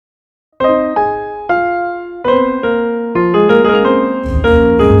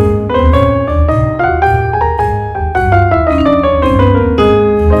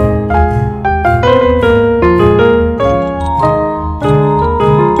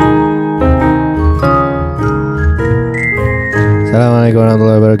Assalamualaikum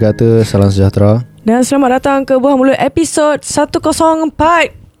warahmatullahi wabarakatuh. Salam sejahtera. Dan selamat datang ke Buah Mulut episod 104.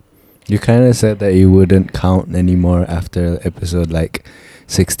 You kind of said that you wouldn't count anymore after episode like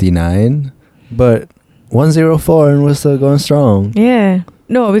 69, but 104 and we're still going strong. Yeah.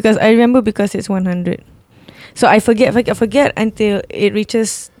 No, because I remember because it's 100. So I forget until it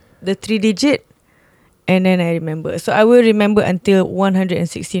reaches the 3 digit, and then I remember. So I will remember until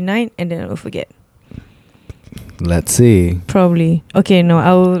 169 and then I will forget. Let's see. Probably. Okay, no,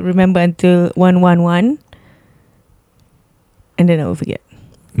 I will remember until 111 and then I will forget.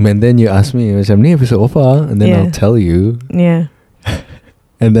 And then you ask me, macam ni episode apa? And then Yeah. I'll tell you. Yeah.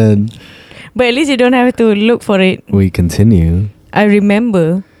 And then But at least you don't have to look for it. we continue. I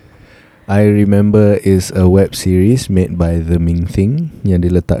remember. I Remember is a web series made by The Ming Thing yang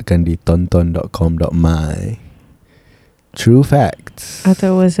diletakkan di tonton.com.my. True facts. I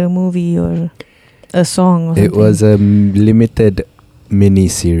thought it was a movie or a song or It something. was a limited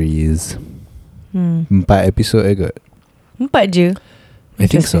mini series. 4 episode kot. 4 je. I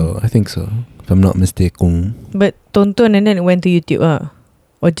think so. If I'm not mistaken. But tonton and then it went to YouTube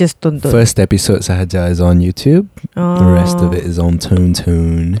or just tonton? First episode sahaja is on YouTube. The rest of it is on Toon.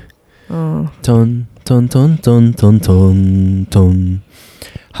 Ton.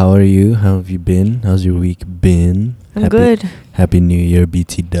 How are you? How have you been? How's your week been? I'm good. Happy New Year,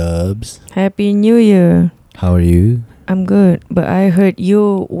 BT Dubs. Happy New Year. How are you? I'm good. But I heard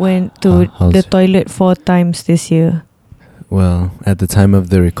you went to How's- the toilet 4 times this year. Well, at the time of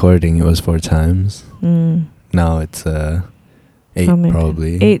the recording, it was 4 times. Now it's 8 How many?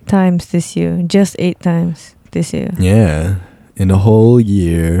 probably. 8 times this year. Just 8 times this year. Yeah. In a whole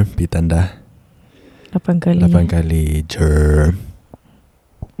year, pitanda 8 kali. 8 kali. Jer.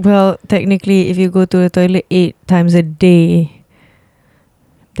 Well, technically, if you go to the toilet 8 times a day,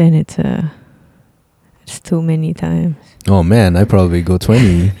 then it's too many times. Oh man, I probably go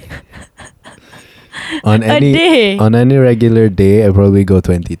 20. on A any day? on any regular day, I probably go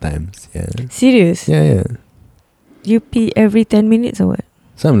 20 times. Yeah. Serious? Yeah. You pee every 10 minutes or what?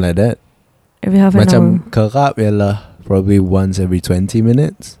 Something like that. Every half an Macam kerap ialah probably once every 20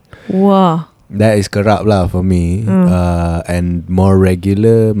 minutes. hour? Wah. That is kerap lah for me. And more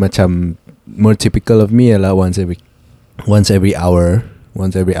regular, macam more typical of me ialah once every hour,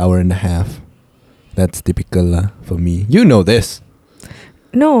 once every hour and a half. That's typical lah for me. You know this.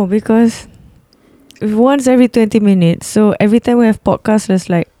 No, because once every 20 minutes. So every time we have podcast, there's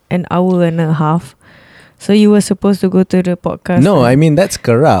like an hour and a half. So you were supposed to go to the podcast. No, I mean that's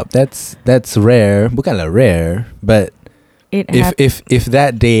kerap. That's rare. Bukanlah rare, but if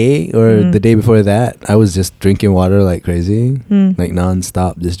that day or the day before that, I was just drinking water like crazy, like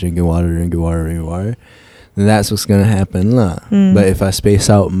non-stop, just drinking water, then that's what's gonna happen lah. But if I space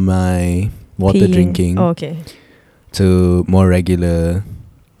out my water Peeing. drinking to more regular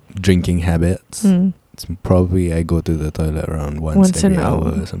drinking habits, it's probably I go to the toilet around once every an hour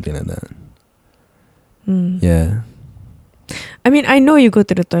hour. or something like that. Yeah. I mean, I know you go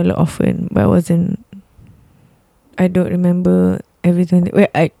to the toilet often, but I don't remember everything.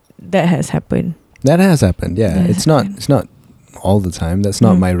 That has happened. That has happened, yeah. That has It's not all the time. That's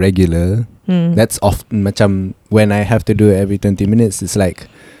not my regular. That's often macam when I have to do it every 20 minutes, it's like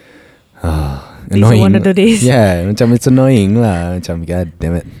These are annoying. one of the days. Yeah, macam it's annoying lah. Macam god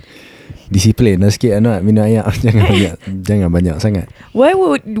damn it. Disiplin lah sikit anak minum air. Jangan banyak sangat. Why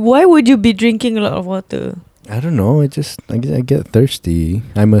would you be drinking a lot of water? I don't know, I get thirsty.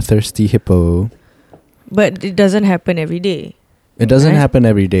 I'm a thirsty hippo. But it doesn't happen every day. It doesn't Right. happen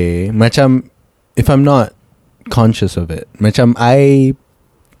every day. Macam if I'm not conscious of it. Macam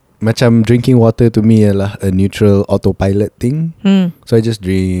drinking water to me ialah a neutral autopilot thing. So I just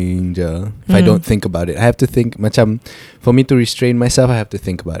drink je. If I don't think about it, I have to think. Macam for me to restrain myself, I have to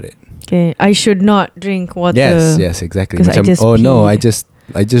think about it. Okay, I should not drink water. Yes, exactly. 'Cause I Macam, just oh no, I peed.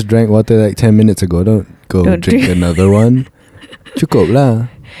 just drank water like 10 minutes ago. Don't Don't drink drink. another one. Cukup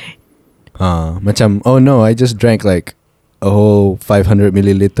lah. Macam oh no, I just drank like a whole 500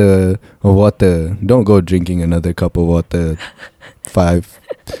 milliliter of water. Don't go drinking another cup of water 5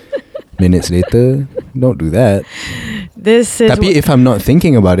 minutes later. Don't do that. This is Tapi if I'm not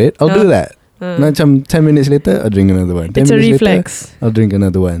thinking about it, I'll do that. Macam 10 minutes later, I'll drink another one. 10 it's a minutes reflex. later, I'll drink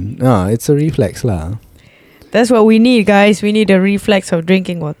another one. It's a reflex lah. That's what we need, guys. We need a reflex of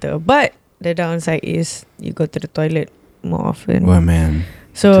drinking water. But the downside is you go to the toilet more often. Well, man.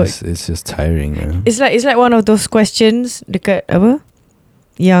 So it's just tiring. Man. it's like one of those questions dekat apa?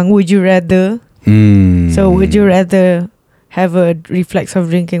 Yang would you rather? So would you rather have a reflex of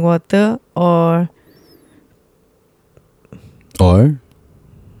drinking water or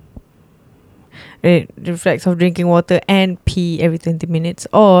reflex of drinking water and pee every 20 minutes,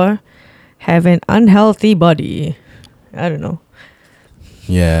 or have an unhealthy body. I don't know.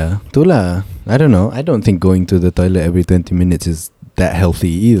 Yeah, itulah. I don't know. I don't think going to the toilet every 20 minutes is that healthy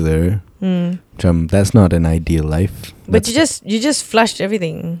either. That's not an ideal life. But you just flushed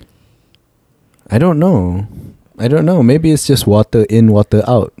everything. I don't know. Maybe it's just water in, water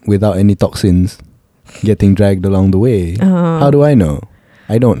out without any toxins getting dragged along the way. How do I know?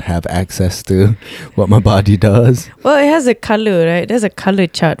 I don't have access to what my body does. Well, it has a colour, right? There's a colour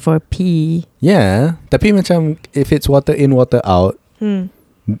chart for pee. Yeah, tapi macam if it's water in, water out,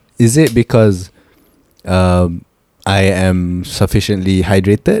 is it because I am sufficiently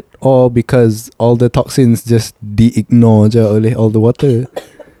hydrated, or because all the toxins just de-ignore je oleh all the water?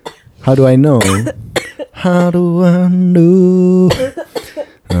 How do I know? How do I know?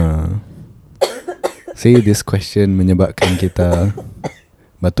 See, this question menyebabkan kita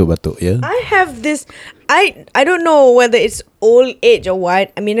batuk-batuk, yeah? I have this, I don't know whether it's old age or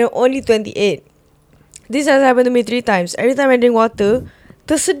what. I mean, I'm only 28. This has happened to me 3 times. Every time I drink water,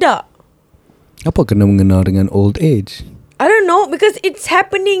 tersedak. Apa kena mengenal dengan old age? I don't know, because it's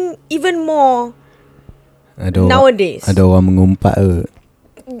happening even more nowadays. Ada orang mengumpat ke?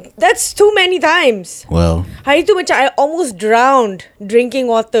 That's too many times. Well, Hari tu macam I almost drowned drinking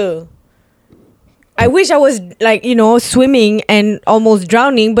water. I wish I was like, swimming and almost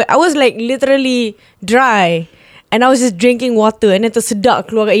drowning, but I was like literally dry and I was just drinking water and then tersedak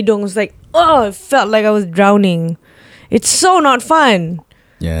keluar kat hidung. It was like, it felt like I was drowning. It's so not fun.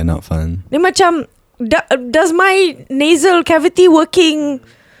 Yeah, not fun. Then macam, does my nasal cavity working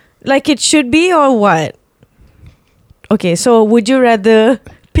like it should be or what? Okay, so would you rather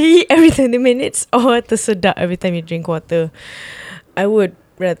pee every 20 minutes or tersedak every time you drink water? I would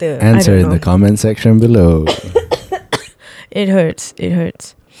rather answer in the comment section below. It hurts.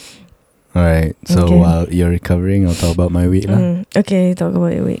 Alright, so while you're recovering, I'll talk about my week. Okay, talk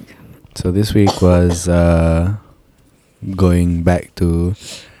about your week. So this week was going back to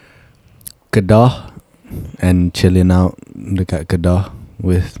Kedah and chilling out dekat Kedah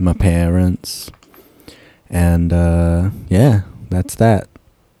with my parents. And that's that.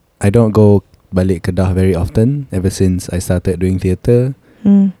 I don't go balik Kedah very often ever since I started doing theatre.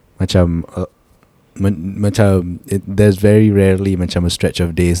 Macam there's very rarely macam a stretch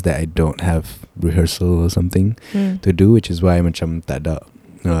of days that I don't have rehearsal or something to do, which is why macam tak ada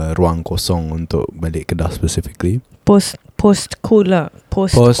ruang kosong untuk balik Kedah specifically. Post school lah.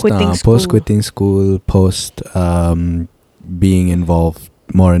 Post quitting school, post being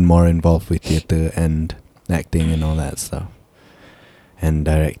more and more involved with theatre and acting and all that stuff, and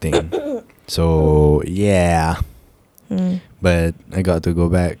directing. So yeah. But I got to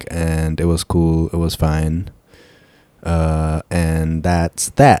go back and it was cool. It was fine. And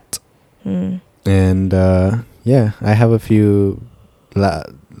that's that. And I have a few.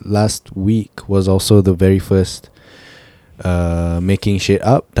 Last week was also the very first making shit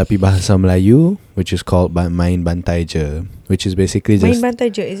up tapi bahasa Melayu, which is called Main Bantai Je, which is basically just Main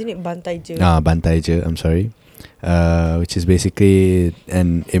Bantai Je, isn't it Bantai Je? Bantai Je, I'm sorry. Which is basically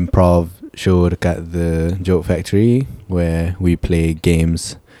an improv show dekat the Joke Factory where we play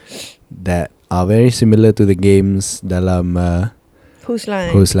games that are very similar to the games dalam Whose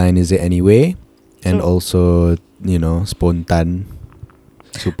Line Is It Anyway, and also spontan,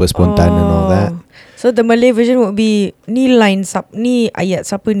 super spontan and all that. So the Malay version would be ni ayat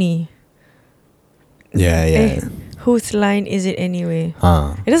siapa ni? Yeah. Whose line is it anyway?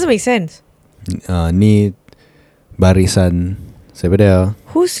 It doesn't make sense. Ni barisan siapa dia?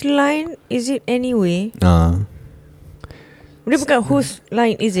 Whose line is it anyway? Dia bukan whose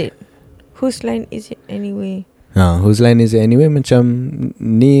line is it? Whose line is it anyway? Whose line is it anyway? Macam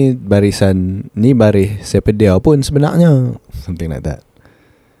ni barisan, ni baris siapa dia pun sebenarnya, something like that.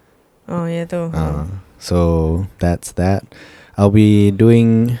 Oh yeah tu. So that's that. I'll be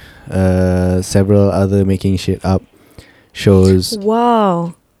doing several other making shit up shows.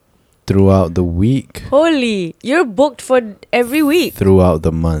 Wow. Throughout the week. Holy, you're booked for every week. Throughout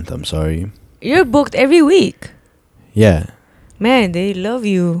the month, I'm sorry. You're booked every week. Yeah. Man, they love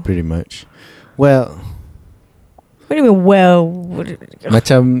you. Pretty much. Well, what do you mean well?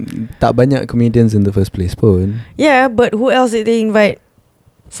 Macam tak banyak comedians in the first place pun. Yeah, but who else did they invite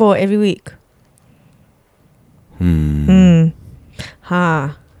for every week?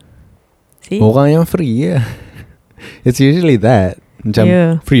 See? Orang yang free, yeah. It's usually that. Macam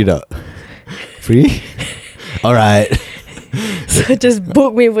free tak? Free? Alright. So just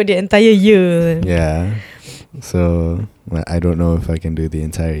book me for the entire year. Yeah. So I don't know if I can do the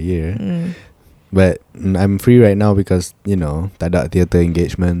entire year. But I'm free right now because, tak ada theatre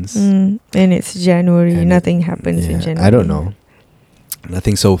engagements. And it's January. And nothing happens in January. I don't know.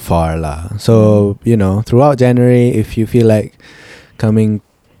 Nothing so far lah. So, throughout January, if you feel like coming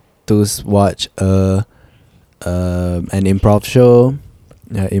to watch an improv show,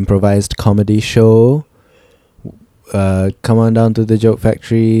 improvised comedy show, come on down to the Joke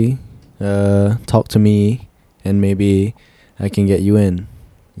Factory, talk to me, and maybe I can get you in,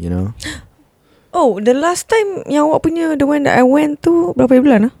 Oh, the last time yang awak punya, the one that I went to, berapa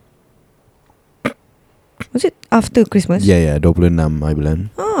bulan? Was it after Christmas? Yeah, 26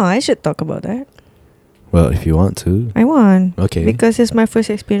 bulan. Oh, I should talk about that. Well, if you want to. I want. Okay. Because it's my first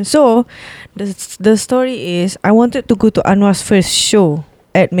experience. So, the story is, I wanted to go to Anwar's first show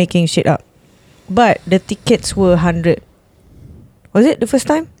at Making Shit Up. But the tickets were 100. Was it the first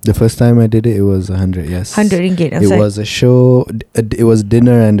time? The first time I did it was 100, yes. 100 ringgit. It was a show. It was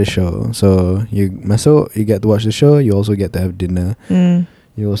dinner and a show. So you get to watch the show. You also get to have dinner.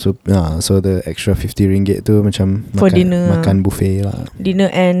 You also so the extra 50 ringgit tu macam for dinner. Makan buffet lah.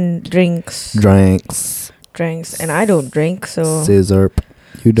 Dinner and drinks. Drinks. And I don't drink, so. Scissor.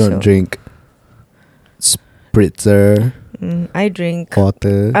 You don't drink. Spritzer. I drink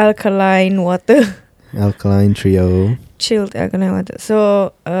water. Alkaline water. Alkaline trio. Chilled alkaline water.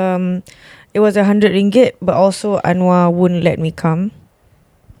 So it was 100 ringgit, but also Anwar wouldn't let me come.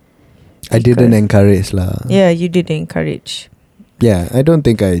 I didn't encourage lah. Yeah, you didn't encourage. Yeah, I don't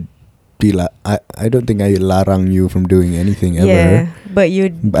think I don't think I larang you from doing anything ever. Yeah, but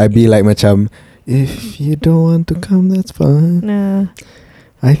I'd be like macam, if you don't want to come, that's fine. No.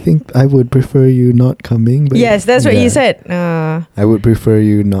 I think I would prefer you not coming. But yes, that's what you said. I would prefer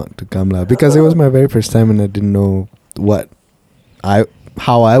you not to come lah, because it was my very first time and I didn't know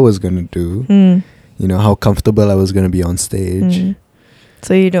how I was gonna do. How comfortable I was gonna be on stage.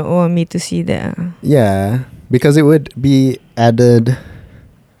 So you don't want me to see that? Yeah, because it would be added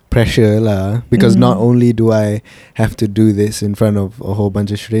pressure lah. Because not only do I have to do this in front of a whole bunch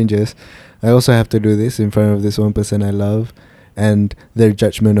of strangers, I also have to do this in front of this one person I love. And their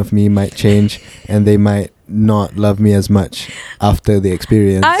judgment of me might change, and they might not love me as much after the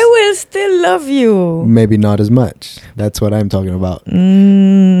experience. I will still love you. Maybe not as much. That's what I'm talking about.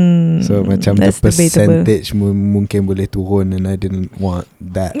 So macam the percentage mungkin boleh turun, and I didn't want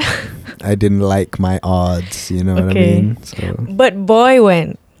that. I didn't like my odds, you know what I mean? So. But boy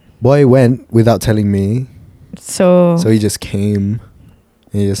went without telling me. So he just came.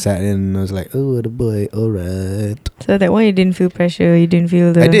 He just sat in and I was like, oh, the boy, alright. So that one you didn't feel pressure, you didn't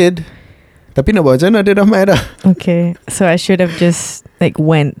feel the... I did. Tapi nak buat macam mana, dia dah main dah. Okay, so I should have just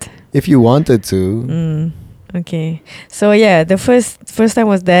went. If you wanted to. Okay. So yeah, the first time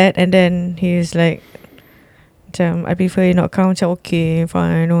was that, and then he was like, I prefer you not come. Okay,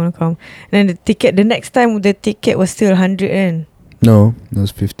 fine, I don't want to come. And then the next time the ticket was still 100 and... No, it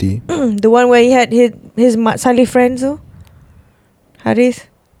was 50. The one where he had his Mat Saleh friends though? Haris?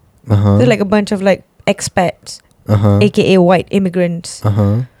 So like a bunch of expats, aka white immigrants.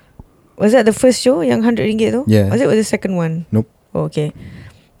 Was that the first show, yang 100 ringgit though? Yeah. Was it the second one? Nope. Oh, okay.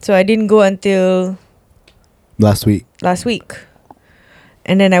 So I didn't go until last week.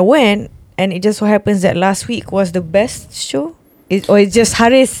 And then I went, and it just so happens that last week was the best show. Or it's just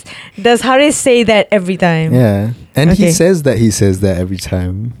Haris. Does Haris say that every time? Yeah. And he says that every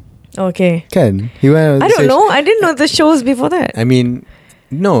time. Okay. Can he went? I don't know. I didn't know the shows before that. I mean,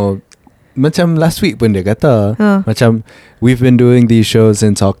 no. Macam last week pun dia kata, macam we've been doing these shows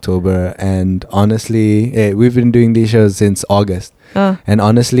since October, and honestly, we've been doing these shows since August. And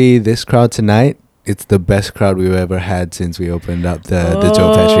honestly, this crowd tonight, it's the best crowd we've ever had since we opened up the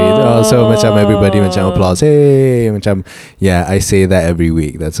Joke Factory. So macam everybody macam applause. Hey, macam I say that every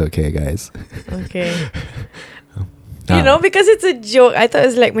week. That's okay, guys. Okay. Because it's a joke. I thought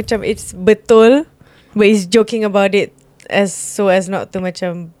it was macam it's betul, but he's joking about it as not to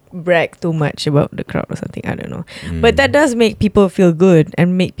macam brag too much about the crowd or something. I don't know. But that does make people feel good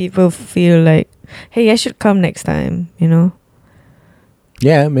and make people feel like, hey, I should come next time,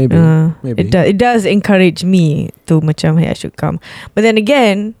 Yeah, maybe. It does encourage me to macam, hey, I should come. But then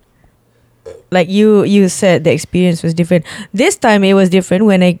again, like you said, the experience was different. This time it was different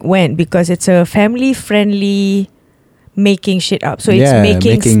when I went, because it's a family friendly Making Shit Up. So it's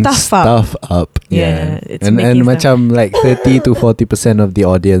making stuff up. Yeah. It's and macam 30 to 40% of the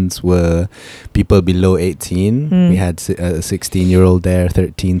audience were people below 18. We had a 16-year-old there,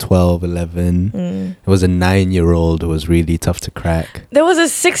 13, 12, 11. It was a 9-year-old who was really tough to crack. There was a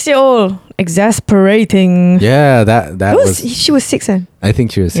 6-year-old. Exasperating. Yeah, that was she was 6 then. I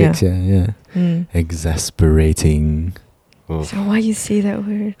think she was 6, yeah. Exasperating. So why you say that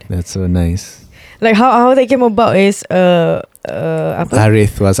word? That's so nice. Like how they came about is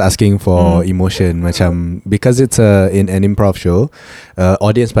Harith was asking for emotion, macam because it's in an improv show,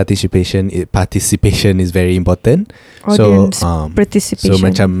 audience participation is very important. Audience participation. So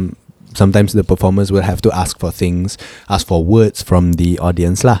macam sometimes the performers will have to ask for words from the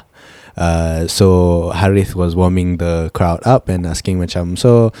audience lah. So Harith was warming the crowd up and asking macam,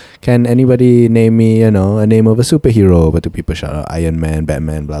 so can anybody name me, a name of a superhero? But people shout out Iron Man,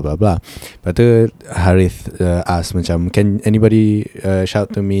 Batman, blah blah blah. But Harith asked macam, can anybody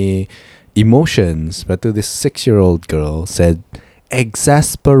shout to me emotions? But this 6-year-old girl said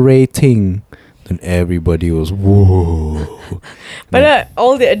exasperating. And everybody was whoa. But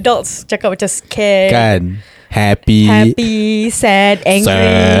all the adults cakap macam scared, kan, happy, sad,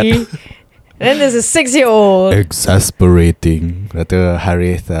 angry. And then there's a 6-year-old. Exasperating. Later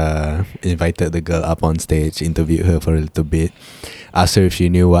Harith invited the girl up on stage, interviewed her for a little bit, asked her if she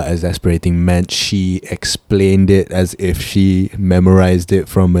knew what exasperating meant. She explained it as if she memorized it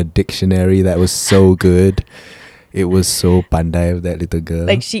from a dictionary. That was so good. It was so pandai of that little girl.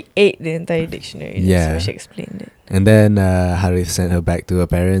 Like she ate the entire dictionary. Yeah. So she explained it. And then Harith sent her back to her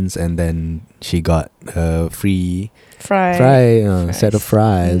parents, and then she got a free set of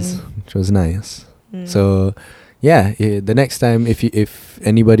fries, which was nice. So yeah, the next time if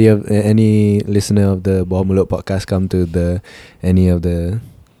anybody any listener of the Bawah Mulut podcast come to any of the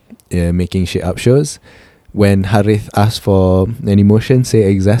making shit up shows, when Harith asks for an emotion, say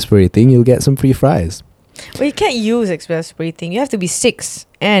exasperating, you'll get some free fries. Well, you can't use exasperating. You have to be 6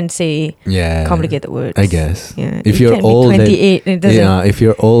 and say complicated words, I guess. Yeah. If you're old, 28, if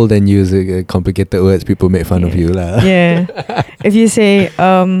you're old and use complicated words, people make fun of you lah. Yeah. If you say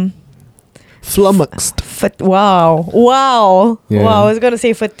flummoxed. Wow. Yeah. Wow. I was gonna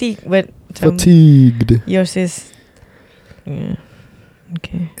say fatigue, but fatigued. Yours is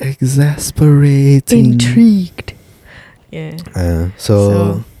okay. Exasperating. Intrigued. Yeah.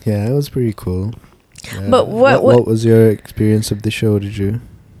 So yeah, it was pretty cool. But what was your experience of the show?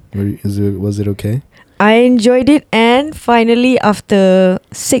 Was it okay? I enjoyed it, and finally, after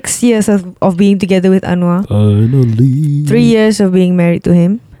 6 years of being together with Anwar, 3 years of being married to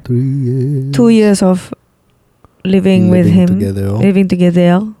him, 3 years, 2 years of living with him, living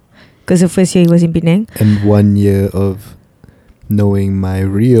together, because the first year he was in Penang, and 1 year of knowing my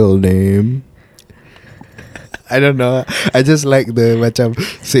real name. I don't know. I just like the macam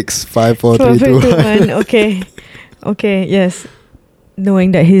 6, 5, 4, 3, 2, 1. Okay, yes.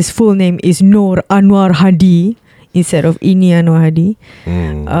 Knowing that his full name is Noor Anwar Hadi instead of Ini Anwar Hadi.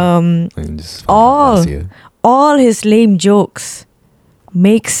 All his lame jokes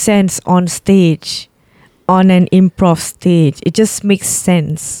make sense on stage, on an improv stage. It just makes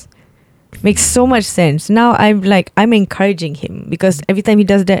sense. Makes so much sense. Now I'm encouraging him, because every time he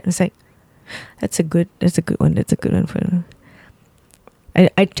does that, it's like, That's a good one for him.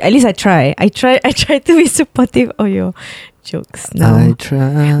 At least I try to be supportive of your jokes now. I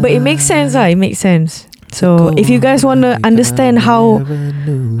try, but it makes sense. It makes sense. So if you guys want to understand how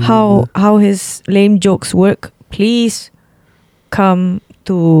his lame jokes work, please come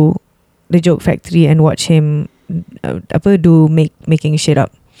to the Joke Factory and watch him making shit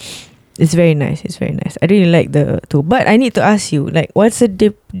up. It's very nice. I really like the two. But I need to ask you, like, what's the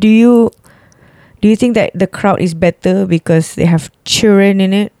dip? Do you think that the crowd is better because they have children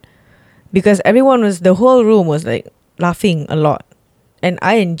in it? Because the whole room was like laughing a lot, and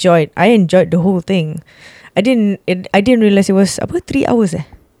I enjoyed the whole thing. I didn't realize it was 3 hours.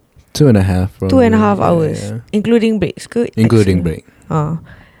 2.5. Probably. 2.5 hours, including breaks. Including break.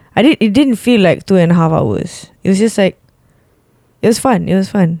 It didn't feel like 2.5 hours. It was just like, it was fun. It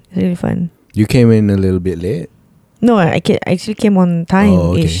was really fun. You came in a little bit late? No, I actually came on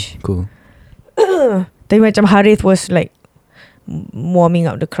time-ish. Okay, cool. Tapi macam Harith was like warming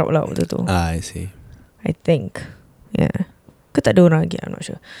up the crowd lah waktu tu. I see. I think. Yeah. Ke tak ada orang lagi? I'm not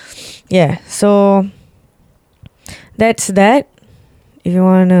sure. Yeah. So that's that. If you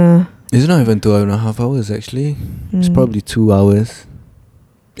wanna. It's not even 2.5 hours actually. It's probably 2 hours.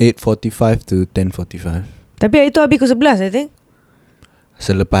 8:45 to 10:45. Tapi hari tu habis ke 11, I think.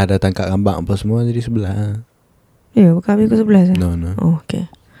 Selepas dah tangkap gambar apa semua jadi 11. Ya, bukan habis ke 11. No. Oh, okay.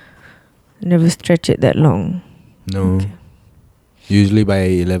 Never stretch it that long. No. Okay. Usually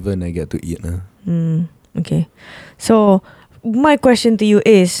by 11 I get to eat now. Okay. So my question to you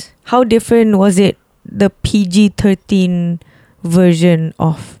is, how different was it, the PG-13 version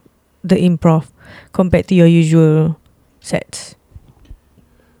of the improv compared to your usual sets?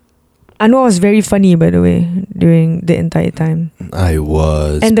 Anwar was very funny, by the way, during the entire time. I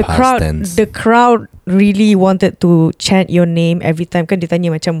was. And the crowd really wanted to chant your name every time. Kan dia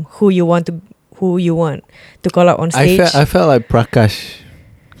tanya macam who who you want to call out on stage. I felt like Prakash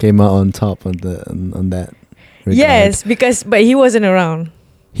came out on top on that regard. Yes, but he wasn't around.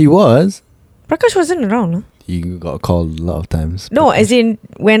 He was. Prakash wasn't around. Huh? He got called a lot of times. No, Prakash. as in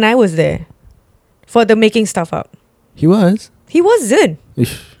when I was there for the making stuff up. He was. He wasn't.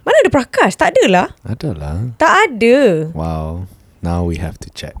 Ish. Mana ada Prakash? Tak ada lah. Ada lah. Tak ada. Wow. Now we have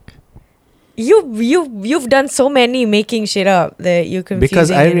to check. You've done so many making shit up that you confusing. Because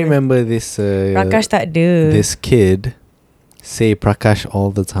I remember this Prakash tak ada. this kid say Prakash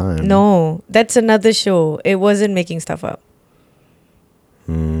all the time. No, that's another show. It wasn't making stuff up.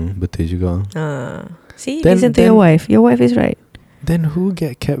 Betul juga. See, listen to your wife. Your wife is right. Then who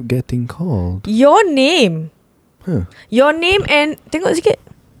kept getting called? Your name. Huh. Your name and tengok sikit.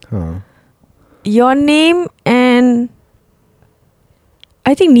 Huh. Your name and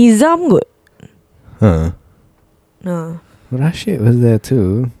I think Nizam kot. Huh. Rashid was there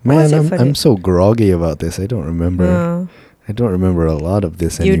too. Man, I'm so groggy about this. I don't remember. I don't remember a lot of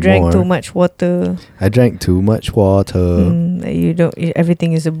this anymore. You drank too much water. I drank too much water.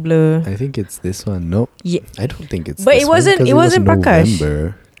 Everything is a blur. I think it's this one. Nope. Yeah. I don't think it's but this one. But it wasn't Prakash.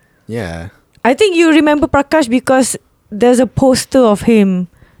 November. Yeah. I think you remember Prakash because there's a poster of him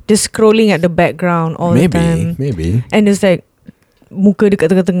just scrolling at the background all the time. Maybe. And it's like muka dekat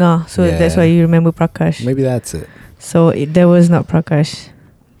tengah-tengah. So that's why you remember Prakash. Maybe that's it. So there was not Prakash.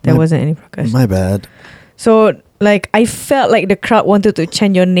 There wasn't any Prakash. My bad. So like I felt like the crowd wanted to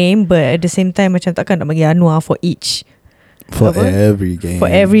chant your name, but at the same time macam takkan nak bagi Anwar for each. For every game. For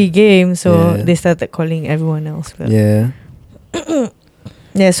every game. So they started calling everyone else. Yeah.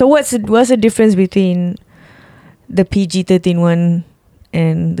 Yeah, so what's the difference between the PG-13 one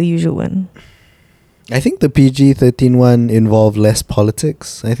and the usual one? I think the PG-13 one involved less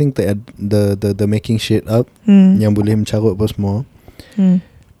politics. I think the making shit up yang boleh mencarut apa semua.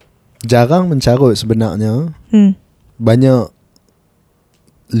 Jarang mencarut sebenarnya. Banyak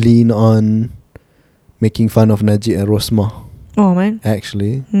lean on making fun of Najib and Rosmah. Oh man.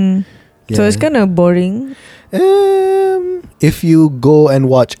 Actually. Yeah. So it's kind of boring. If you go and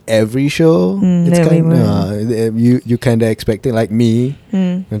watch every show, it's kind of you kind of expect it. Like me,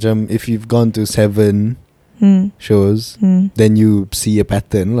 if you've gone to 7 shows, then you see a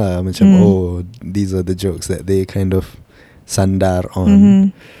pattern lah. Oh, these are the jokes that they kind of sandar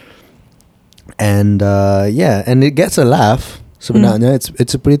on, and and it gets a laugh. Sebenarnya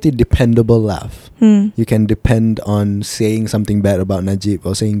it's a pretty dependable laugh. You can depend on saying something bad about Najib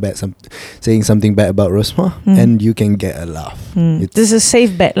or saying something bad about Rosmah, and you can get a laugh. This is a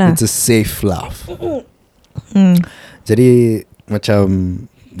safe bet lah. It's a safe laugh. Jadi macam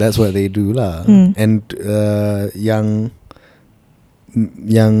that's what they do lah. And yang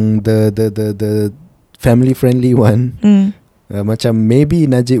the family friendly one, macam maybe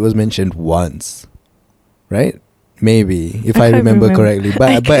Najib was mentioned once, right? Maybe, if I remember correctly.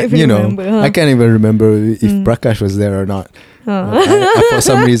 But you know, I can't even remember if Prakash was there or not. For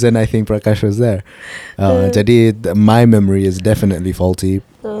some reason, I think Prakash was there. Jadi, my memory is definitely faulty.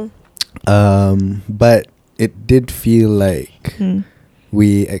 But it did feel like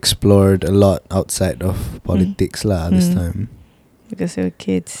we explored a lot outside of politics lah this time. Because they were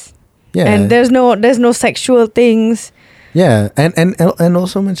kids. Yeah. And there's no sexual things. Yeah, and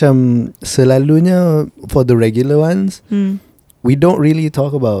also macam selalunya for the regular ones, we don't really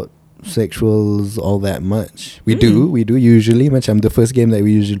talk about sexuals all that much. We do usually macam the first game that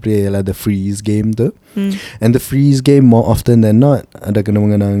we usually play adalah the freeze game tu. And the freeze game more often than not ada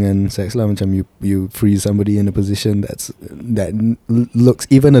kena-mengena dengan sex lah, macam you freeze somebody in a position that looks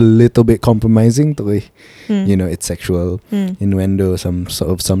even a little bit compromising tu. You know, it's sexual innuendo some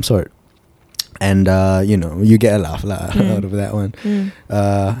sort. And you know, you get a laugh lah out of that one.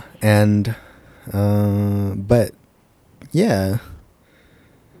 But yeah,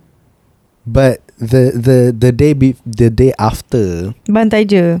 but the day after Bantai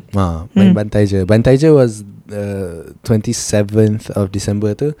Je. main Bantai Je. Bantai Je was 27th of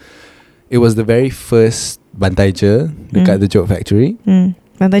December tu. It was the very first Bantai Je dekat the Joke Factory.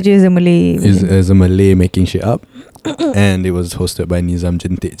 Bantai Je is a Malay. Is a Malay making shit up. And it was hosted by Nizam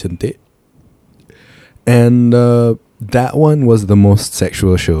Jentik. And that one was the most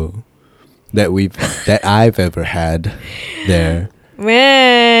sexual show that I've ever had there.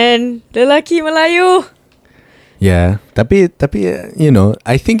 Man, lelaki Melayu. Yeah, tapi you know,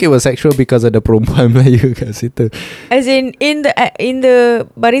 I think it was sexual because of the perempuan Melayu kat situ. As in the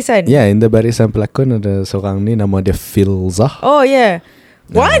barisan. Yeah, in the barisan pelakon ada seorang ni nama dia Filzah. Oh yeah.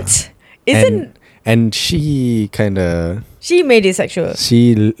 What? And she kind of... She made it sexual.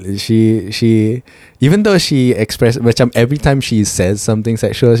 She even though she expressed macam every time she says something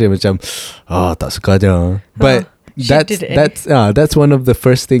sexual, she macam tak suka je. But that's one of the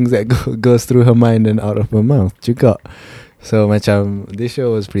first things that goes through her mind and out of her mouth juga. So macam this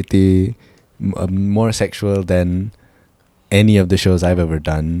show was pretty more sexual than any of the shows I've ever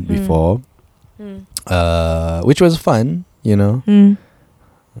done before. Which was fun, you know.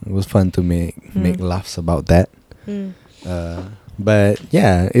 It was fun to make laughs about that. But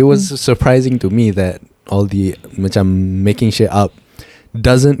yeah, it was surprising to me that all the macam making shit up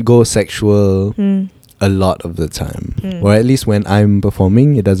doesn't go sexual a lot of the time. Or at least when I'm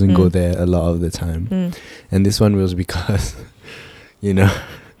performing, it doesn't go there a lot of the time. And this one was because, you know,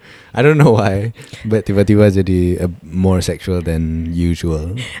 I don't know why, but tiba-tiba jadi more sexual than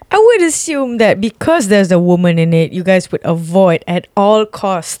usual. I would assume that because there's a woman in it, you guys would avoid at all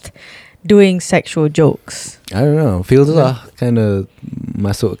cost doing sexual jokes. I don't know. Feels kind of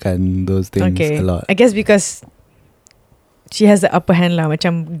masukkan those things a lot. I guess because she has the upper hand lah.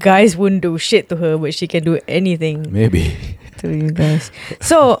 Macam guys wouldn't do shit to her, but she can do anything. Maybe. To you guys.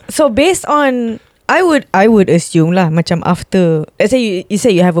 So based on... I would assume lah, macam after, let's say you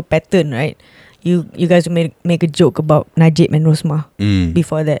say you have a pattern, right? You guys will make a joke about Najib and Rosmah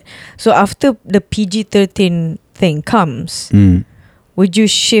before that. So after the PG-13 thing comes, would you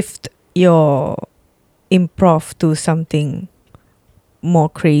shift your improv to something more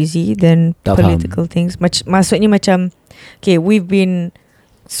crazy than political things? Maksudnya macam, okay, we've been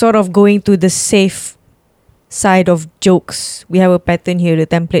sort of going to the safe side of jokes. We have a pattern here. The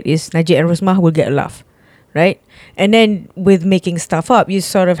template is Najib and Rosmah will get a laugh, right? And then with making stuff up, you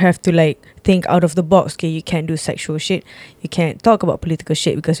sort of have to like think out of the box. Okay, you can't do sexual shit. You can't talk about political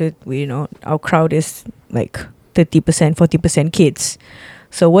shit because we, you know, our crowd is like 30%, 40% kids.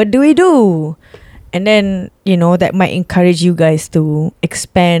 So what do we do? And then, you know, that might encourage you guys to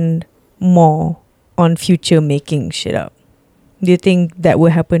expand more on future making shit up. Do you think that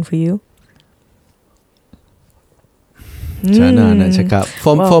will happen for you? Macam mana nak cakap?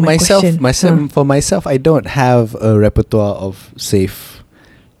 For myself, I don't have a repertoire of safe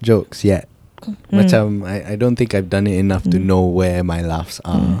jokes yet. Macam I don't think I've done it enough to know where my laughs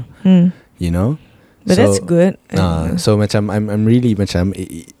are. You know? But so, that's good. So macam I'm really macam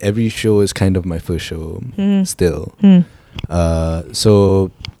every show is kind of my first show still. So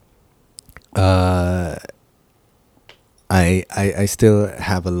I still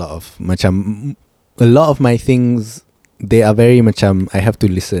have a lot of my things. They are very macam I have to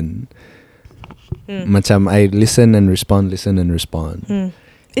listen. Macam I listen and respond.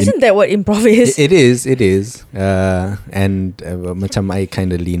 Isn't that what improv is? It is. And macam I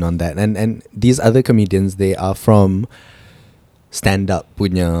kind of lean on that. And these other comedians, they are from stand-up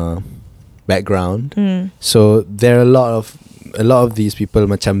punya background. So there are a lot of these people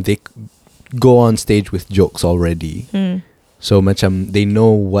macam they go on stage with jokes already. So macam they know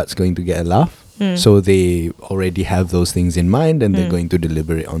what's going to get a laugh. So they already have those things in mind and they're going to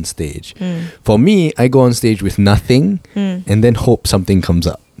deliver it on stage. For me, I go on stage with nothing and then hope something comes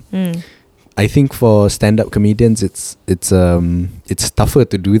up. I think for stand-up comedians, it's tougher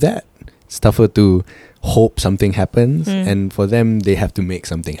to do that. It's tougher to hope something happens, and for them, they have to make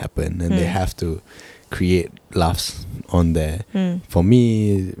something happen and they have to create laughs on there. For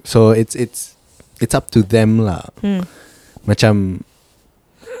me, so it's up to them lah. Macam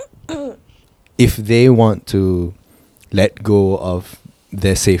if they want to let go of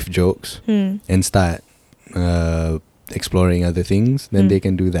their safe jokes and start exploring other things, then they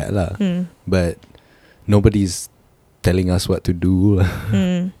can do that lah. But nobody's telling us what to do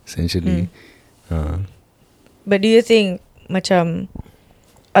essentially. But do you think macam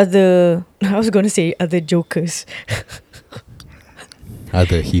other jokers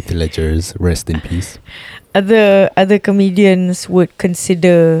other Heath Ledgers, rest in peace, other comedians would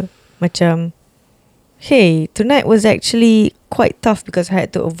consider macam, hey, tonight was actually quite tough because I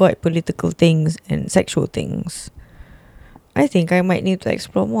had to avoid political things and sexual things. I think I might need to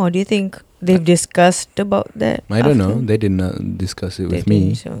explore more. Do you think they've discussed about that? I don't know. They did not discuss it with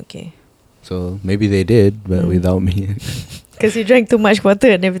me. Okay. So maybe they did, but without me. Because you drank too much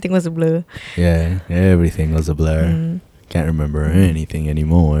water and everything was a blur. Yeah, everything was a blur. Can't remember anything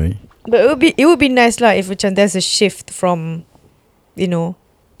anymore. But it would be nice lah if there's a shift from, you know,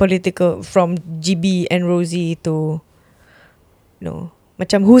 political, from GB and Rosie to, you know,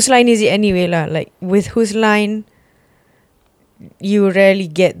 macam whose line is it anyway lah? Like with whose line, you rarely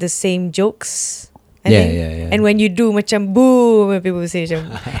get the same jokes. Yeah. And when you do, macam boom, when people say macam,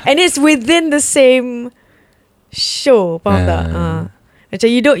 and it's within the same show, faham tak? Macam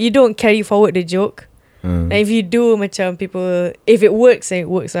you don't carry forward the joke. And if you do, macam people, if it works, then it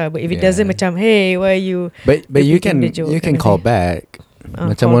works lah. But if it doesn't, macam, hey, why are you? But you can call back.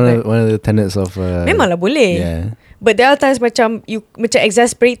 Macam one of the tenets of. Memanglah boleh. Yeah. But there are times macam you macam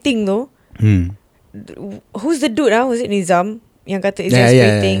exasperating though. Who's the dude? Was it Nizam yang kata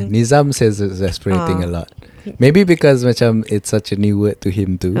exasperating? Yeah. Nizam says exasperating a lot. Maybe because macam it's such a new word to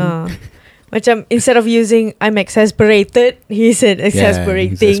him too. Macam instead of using I'm exasperated, he said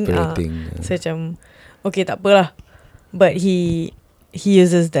exasperating. So macam okay, tak apalah. But he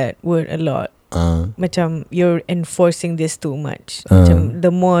uses that word a lot. Macam you're enforcing this too much. Macam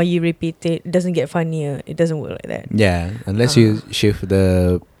the more you repeat it, it doesn't get funnier. It doesn't work like that. Yeah, unless you shift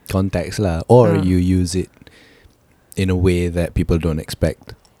the context lah, or you use it in a way that people don't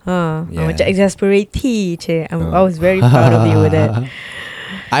expect. Macam exasperating. I was very proud of you with that.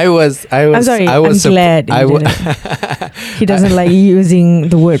 I'm sorry. I'm glad he doesn't like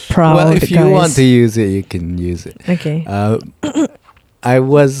using the word proud. Well, if you want to use it, you can use it. Okay. I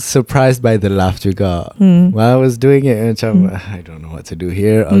was surprised by the laugh juga. While I was doing it, macam I don't know what to do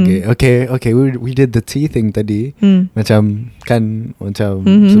here. Okay. We did the tea thing tadi. Macam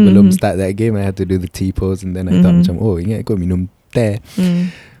sebelum start that game, I had to do the tea pose, and then I thought macam ingat aku minum teh.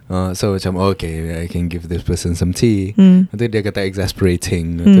 So macam okay, I can give this person some tea. Nanti dia kata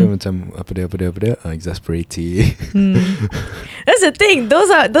exasperating. Nanti macam apa dia exasperating. That's the thing.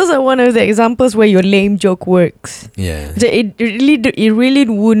 Those are one of the examples where your lame joke works. Yeah. It really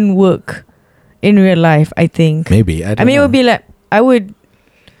wouldn't work in real life, I think. Maybe. I mean, it would be like a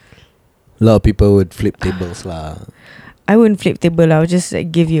lot of people would flip tables lah. I wouldn't flip table. I would just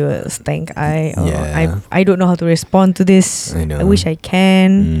give you a stank eye. I don't know how to respond to this. I wish I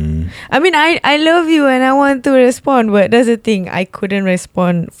can. I mean, I love you and I want to respond, but that's the thing. I couldn't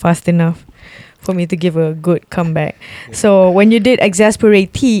respond fast enough for me to give a good comeback. So when you did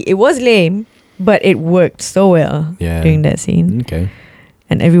exasperate tea, it was lame, but it worked so well during that scene. Okay.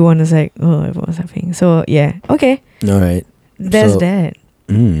 And everyone was like, everyone was laughing. So yeah, okay. All right. That's that.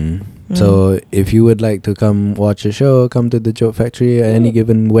 So if you would like to come watch a show, come to the Joke Factory at any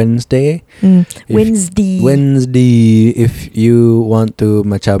given Wednesday. Wednesday. If you want to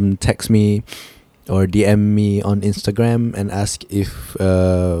macam text me or DM me on Instagram and ask if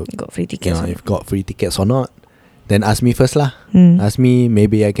got free tickets, if got free tickets or not, then ask me first lah. Ask me,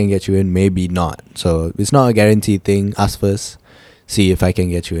 maybe I can get you in, maybe not. So it's not a guaranteed thing. Ask first, see if I can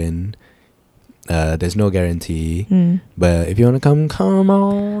get you in. There's no guarantee, but if you want to come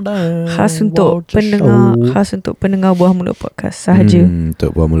on down. Khas untuk pendengar Buah Mulut Podcast sahaja.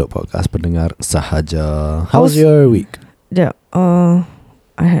 Untuk Buah Mulut Podcast pendengar sahaja. How's your week? Yeah, I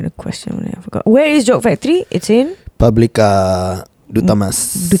had a question, I forgot. Where is Joke Factory? It's in Publica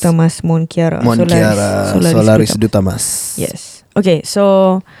Dutamas Mon Kiara Solaris Dutamas. Yes. Okay,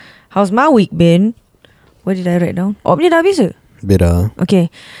 so how's my week been? What did I write down? Ni dah habis ke? Beda. Okay,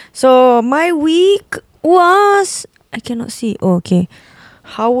 so my week was, I cannot see. Okay,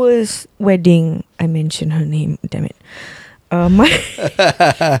 Howard's wedding. I mentioned her name. Damn it.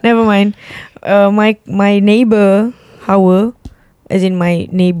 Never mind. My neighbor Howard, as in my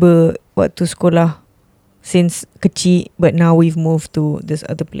neighbor waktu sekolah since kecil, but now we've moved to this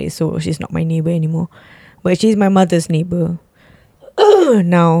other place, so she's not my neighbor anymore. But she's my mother's neighbor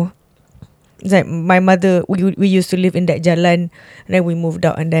now. It's like my mother, we used to live in that jalan, and then we moved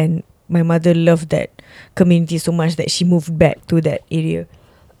out, and then my mother loved that community so much that she moved back to that area.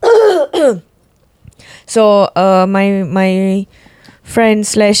 So my friend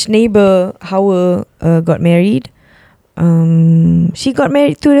 / neighbor Howard got married. She got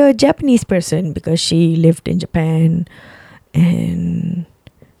married to a Japanese person because she lived in Japan, and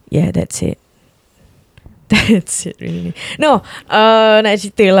yeah, that's it. That's it, really. No, nak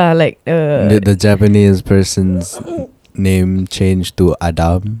cerita lah, like did the Japanese person's name change to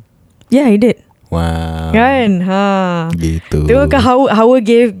Adam? Yeah, he did. Wow. Kan? Gitu. Tu kan Howard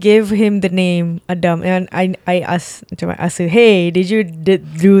gave him the name Adam, and I asked her, hey, did you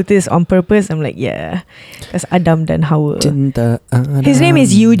do this on purpose? I'm like, yeah, because Adam dan Howard. Cinta Adam. His name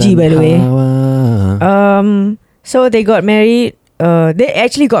is Yuji, by the way. So they got married. They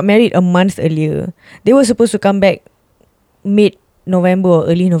actually got married a month earlier. They were supposed to come back mid-November or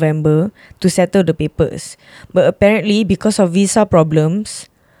early November to settle the papers. But apparently, because of visa problems,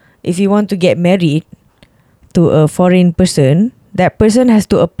 if you want to get married to a foreign person, that person has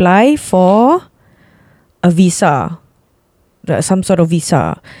to apply for a visa, some sort of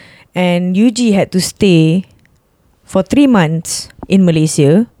visa. And Yuji had to stay for 3 months in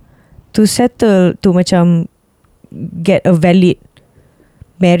Malaysia to settle, to macam get a valid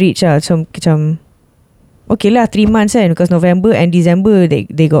marriage lah. So macam okay lah 3 months kan, because November and December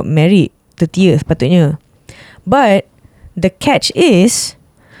they got married 30th patutnya. But the catch is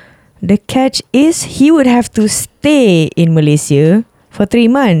he would have to stay in Malaysia for 3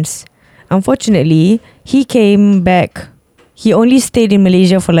 months. Unfortunately, he came back. He only stayed in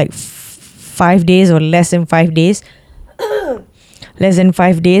Malaysia for like 5 days or less than 5 days. Less than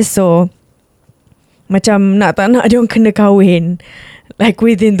 5 days. So macam nak tak nak dia orang kena kahwin like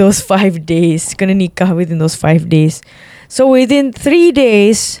within those 5 days. Kena nikah within those 5 days. So within 3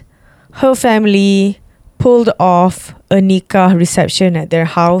 days, her family pulled off a nikah reception at their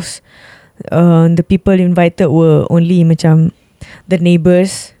house. The people invited were only macam the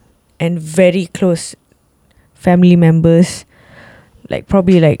neighbours and very close family members. Like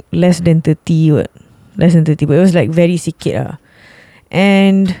probably like less than 30, but it was like very sikit lah.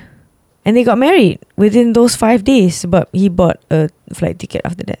 And they got married within those 5 days. But he bought a flight ticket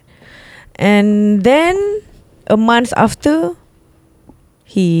after that. And then a month after,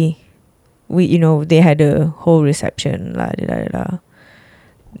 they had a whole reception lah.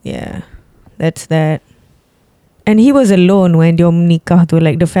 Yeah, that's that. And he was alone when dia nikah tu.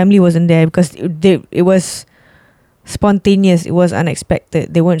 Like the family wasn't there because it was spontaneous. It was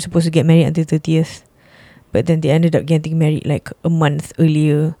unexpected. They weren't supposed to get married until 30th, but then they ended up getting married like a month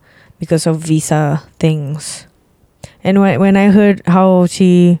earlier because of visa things. And when I heard how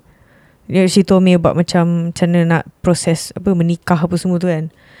she told me about macam mana nak proses menikah apa semua tu kan,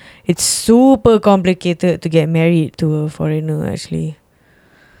 it's super complicated to get married to a foreigner actually.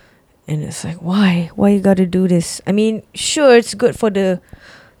 And it's like, why you gotta do this? I mean, sure, it's good for the,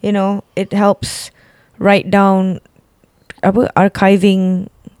 it helps write down archiving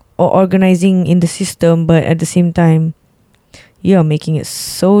or organizing in the system, but at the same time you're making it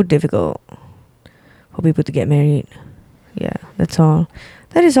so difficult for people to get married. Yeah, that's all.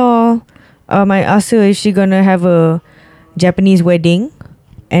 That is all. I asked her, is she gonna have a Japanese wedding?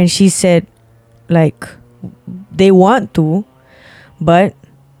 And she said like they want to, but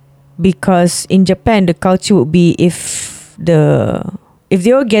because in Japan the culture would be if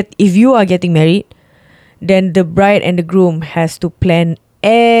you are getting married, then the bride and the groom has to plan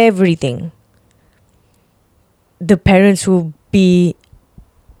everything. The parents will be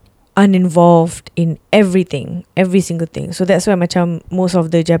uninvolved in everything, every single thing. So that's why macam most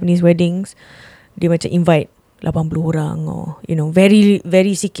of the Japanese weddings, they macam invite 80 orang or, very,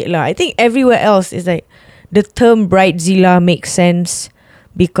 very sikit lah. I think everywhere else is like, the term bridezilla makes sense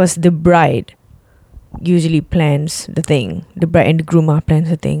because the bride usually plans the thing. The bride and the groom plans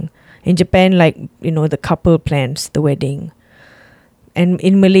the thing. In Japan, like, the couple plans the wedding. And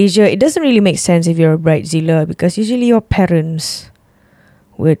in Malaysia, it doesn't really make sense if you're a bridezilla because usually your parents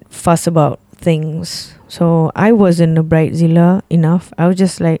would fuss about things. So I wasn't a bridezilla enough. I was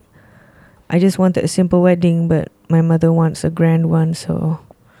just like, I just wanted a simple wedding, but my mother wants a grand one. So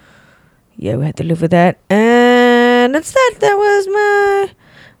yeah, we had to live with that. And that's that. That was my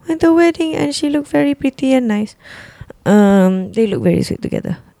winter wedding, and she looked very pretty and nice. They look very sweet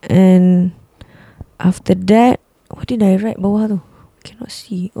together. And after that, what did I write bawah tu? Cannot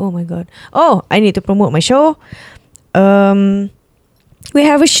see. Oh my god. Oh, I need to promote my show. We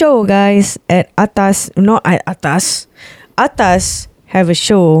have a show, guys, at Atas. Not at Atas. Atas have a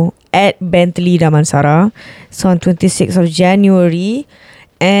show at Bentley Damansara. It's on 26th of January.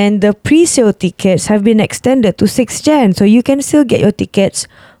 And the pre-sale tickets have been extended to 6 Jan. So you can still get your tickets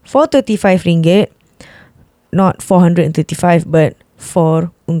for RM35. Not $435, but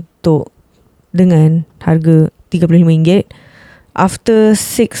dengan harga RM35. After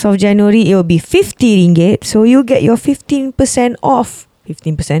 6th of January, it will be RM50. So you get your 15% off.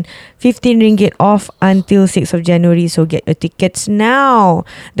 15% RM15 off until 6th of January. So get your tickets now.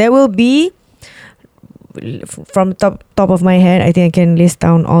 There will be, from top of my head, I think I can list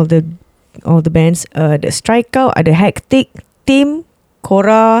down all the bands. The Strikeout, ada Hectic, Tim,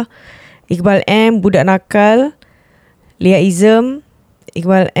 Cora, Iqbal M, Budak Nakal, Liaism,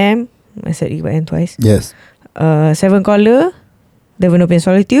 Iqbal M. I said Iqbal M twice. Yes. Seven Collar, Devon Open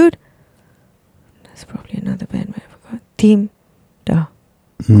Solitude. That's probably another band, but I forgot. Team, dah.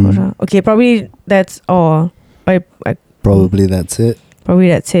 Cora. Okay, probably that's all. Probably that's it.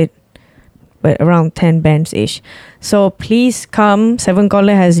 But around 10 bands ish. So please come. Seven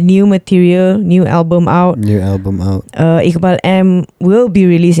Collar has new material, new album out. Iqbal M will be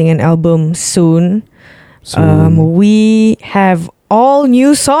releasing an album soon. We have all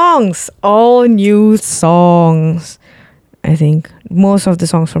new songs. I think most of the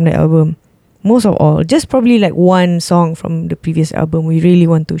songs from the album. Most of all. Just probably like one song from the previous album. We really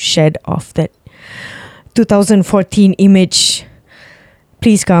want to shed off that 2014 image.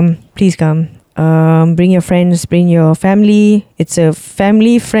 Please come. Bring your friends, bring your family. It's a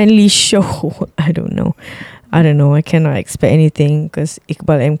family-friendly show. I don't know. I cannot expect anything because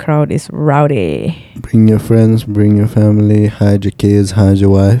Iqbal M Crowd is rowdy. Bring your friends, bring your family, hide your kids, hide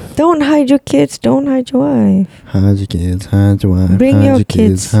your wife. Don't hide your kids, don't hide your wife. Hide your kids, hide your wife. Bring hide your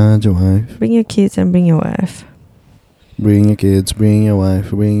kids. Hide your wife. Bring your kids and bring your wife. Bring your kids, bring your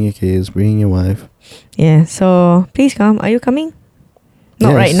wife, bring your kids, bring your wife. Yeah, so please come. Are you coming?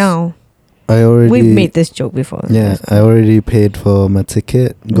 Not right now. We've made this joke before. Yeah, I already paid for my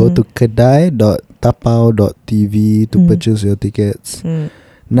ticket. Go to kedai.tapau.tv to purchase your tickets.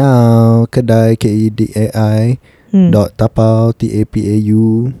 Now, kedai, KEDAI .tapau,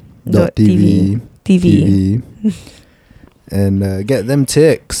 TAPAU.tv. TV. And get them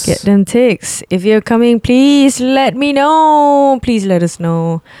ticks. Get them ticks. If you're coming, please let me know. Please let us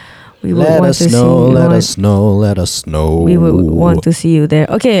know. We would want to see you. Let us know. We would want to see you there.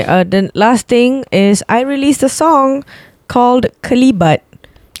 Okay, the last thing is I released a song called Kalibat.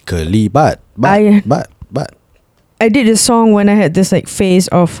 But. I did a song when I had this like phase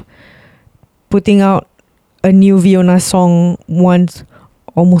of putting out a new Viona song once,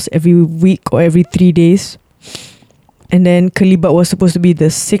 almost every week or every 3 days. And then Kalibat was supposed to be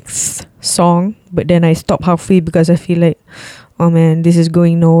the 6th song, but then I stopped halfway because I feel like, oh man, this is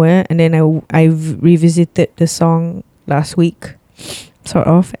going nowhere. And then I revisited the song last week, sort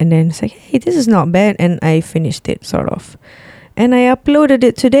of, and then it's like, hey, this is not bad, and I finished it, sort of. And I uploaded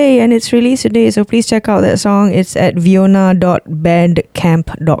it today, and it's released today, so please check out that song. It's at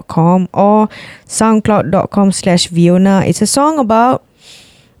viona.bandcamp.com or soundcloud.com/Viona. It's a song about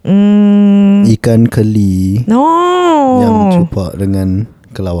ikan keli. No. Yang cupak dengan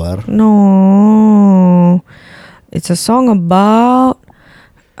kelawar. No. It's a song about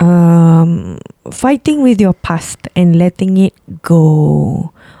fighting with your past and letting it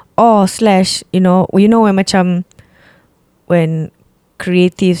go. Or / when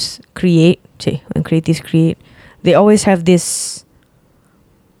creatives create, they always have this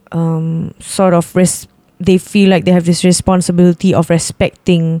sort of they feel like they have this responsibility of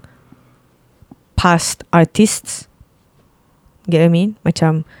respecting past artists. Get what I mean?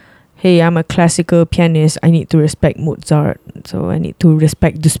 Macam, hey, I'm a classical pianist, I need to respect Mozart, so I need to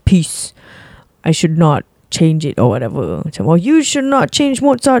respect this piece. I should not change it or whatever. Macam, oh, you should not change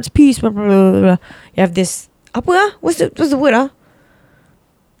Mozart's piece. Blah, blah, blah, blah. You have this what's the word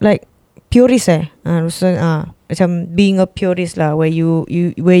like purist macam being a purist lah, where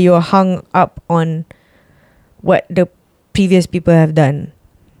you're hung up on what the previous people have done,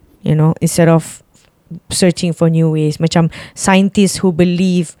 instead of searching for new ways. Macam scientists who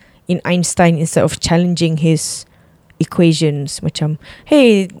believe in Einstein instead of challenging his equations. Macam,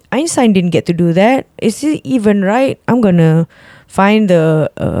 hey, Einstein didn't get to do that. Is it even right? I'm gonna find the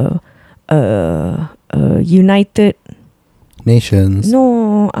United Nations.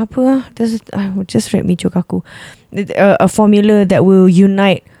 No, apa? Just read me joke aku. A formula that will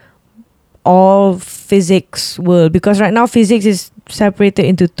unite all physics world, because right now physics is separated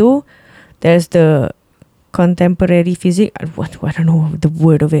into two. There's the contemporary physics. I don't know the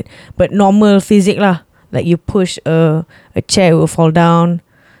word of it, but normal physics lah. Like you push a chair, it will fall down.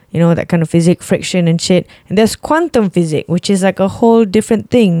 That kind of physics, friction and shit. And there's quantum physics, which is like a whole different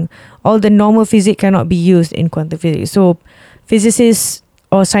thing. All the normal physics cannot be used in quantum physics. So physicists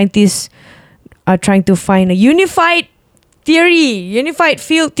or scientists are trying to find a unified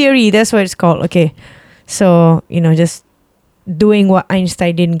field theory. That's what it's called. Okay. So, just doing what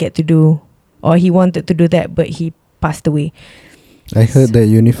Einstein didn't get to do, or he wanted to do that, but he passed away. I heard that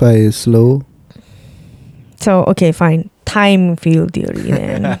unify is slow. So, okay, fine. Time field theory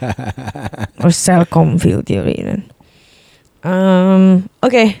then. Or Cellcom field theory then.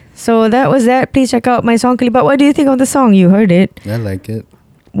 Okay, so that was that. Please check out my song Kalibat. What do you think of the song? You heard it. I like it.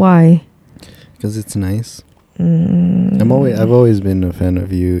 Why? Because it's nice. I've always been a fan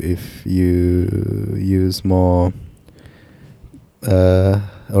of you if you use more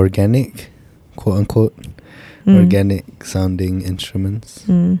organic, quote unquote, organic sounding instruments.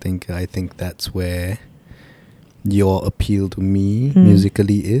 I think that's where your appeal to me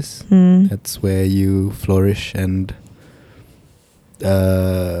musically is. That's where you flourish and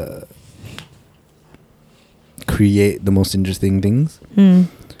create the most interesting things.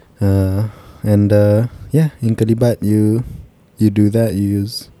 In Kalibat you do that. You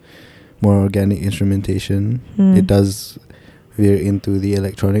use more organic instrumentation. It does veer into the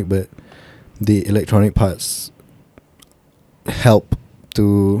electronic, but the electronic parts help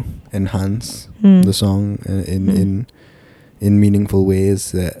to enhance the song in meaningful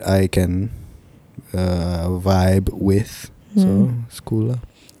ways that I can vibe with. So it's cool.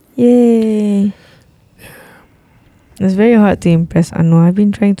 Yay. It's very hard to impress Anwar. I've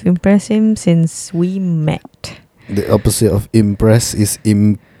been trying to impress him since we met. The opposite of impress is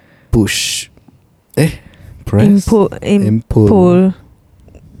impush. Press? Pull.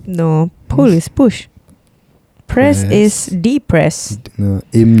 No, pull is push. Press is depress. No,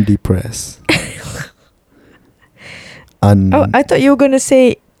 depress. Oh, I thought you were going to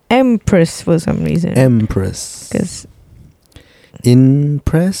say empress for some reason. Empress. Because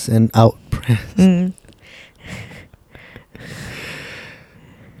in-press and out-press.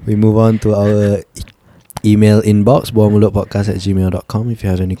 We move on to our email inbox, buahmulutpodcast@gmail.com. If you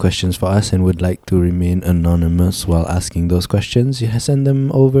have any questions for us and would like to remain anonymous while asking those questions, you send them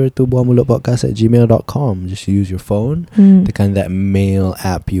over to buahmulutpodcast@gmail.com. Just use your phone, tekan that mail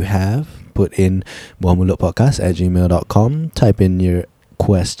app you have, put in buahmulutpodcast@gmail.com, type in your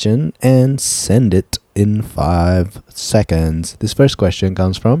question and send it in 5 seconds. This first question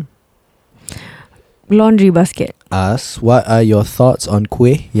comes from Laundry Basket. Us, what are your thoughts on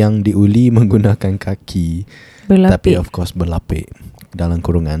kuih yang diuli menggunakan kaki? Berlapik. Tapi of course berlapik dalam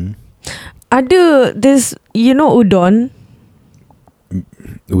kurungan. Ada this, you know udon?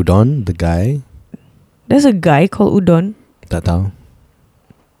 Udon, the guy? There's a guy called udon. Tak tahu.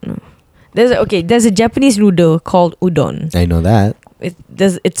 No. There's a Japanese noodle called udon. I know that.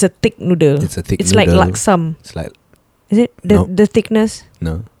 It's a thick noodle. It's a thick It's noodle. like laksam. It's like, Is it No. the thickness?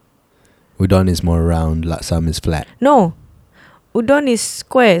 no. Udon is more round, laksam is flat. No. Udon is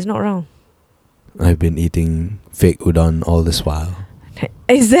square, it's not round. I've been eating fake udon all this while.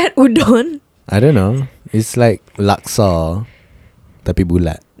 Is that udon? I don't know. It's like laksa tapi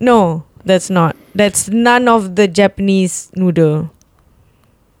bulat. No, that's not. That's none of the Japanese noodle.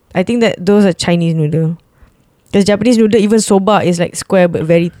 I think that those are Chinese noodle. Because Japanese noodle, even soba is like square but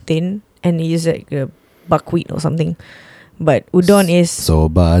very thin, and it is like buckwheat or something. But udon is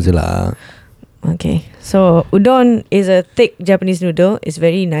Soba je lah. okay. So udon is a thick Japanese noodle. It's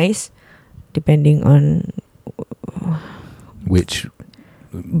very nice, depending on Which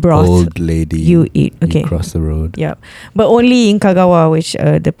broth old lady you eat. Okay. across the road. Yeah, but only in Kagawa, which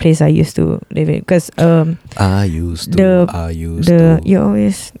the place I used to live in. Because I used to. you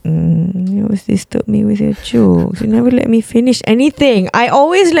always disturb me with your jokes. You never let me finish anything. I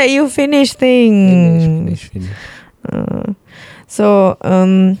always let you finish things. Finish. So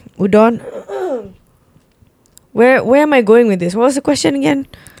udon. Where am I going with this? What was the question again?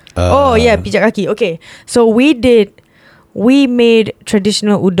 Pijak kaki. Okay, so we made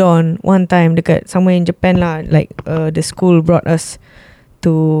traditional udon one time dekat somewhere in Japan lah. Like the school brought us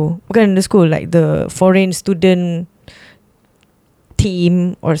to, bukan the school, like the foreign student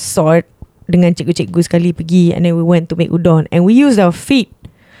team or sort, dengan cikgu-cikgu sekali pergi, and then we went to make udon and we used our feet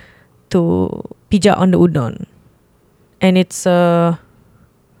to pijak on the udon. And dia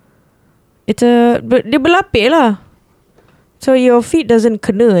berlapik lah. So your feet doesn't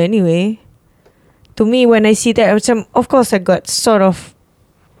kena anyway. To me, when I see that, of course I got sort of,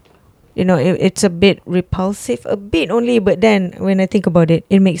 it's a bit repulsive, a bit only, but then when I think about it,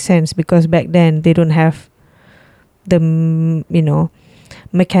 it makes sense because back then they don't have the,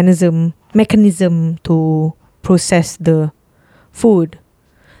 mechanism to process the food.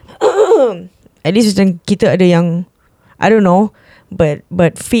 At least kita ada yang, I don't know, but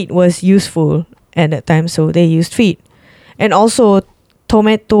feet was useful at that time, so they used feet. And also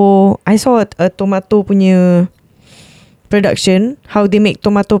tomato, I saw a tomato punya production, how they make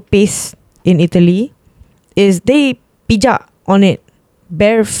tomato paste in Italy is they pijak on it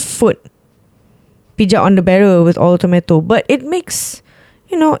barefoot, pijak on the barrel with all tomato, but it makes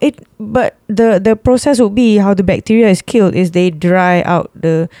but the process would be how the bacteria is killed is they dry out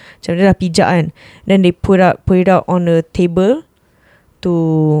macam dia dah pijak kan, then they put it out on a table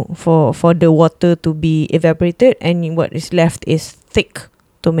for the water to be evaporated, and what is left is thick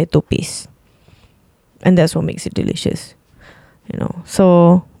tomato paste, and that's what makes it delicious.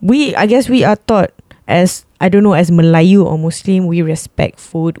 So I guess we are taught as, I don't know, as Melayu or Muslim, we respect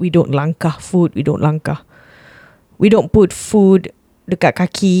food. We don't langkah food. We don't put food dekat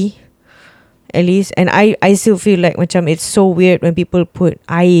kaki, at least. And I still feel like macam it's so weird when people put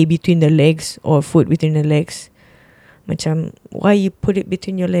air between the legs or food between the legs. Macam, why you put it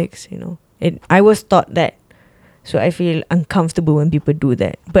between your legs, I was taught that. So I feel uncomfortable when people do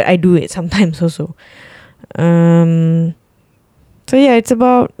that. But I do it sometimes also. So yeah, it's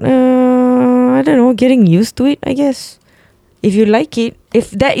about, I don't know, getting used to it, I guess. If you like it,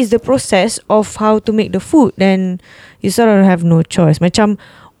 if that is the process of how to make the food, then you sort of have no choice. Macam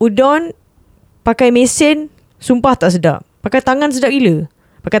udon pakai mesin, sumpah tak sedap. Pakai tangan sedap gila.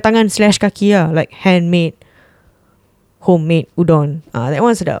 Pakai tangan / kaki lah, like handmade homemade udon. That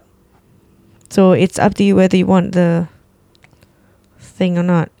one's sedap. So it's up to you whether you want the thing or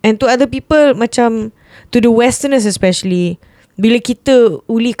not. And to other people, macam to the Westerners especially, bila kita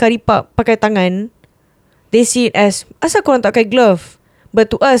uli kari pap pakai tangan, they see it as, asal korang tak pakai glove?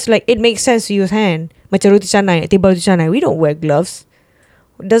 But to us, like, it makes sense to use hand. Macam roti canai, table roti canai, we don't wear gloves.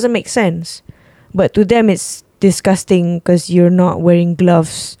 It doesn't make sense. But to them, it's disgusting because you're not wearing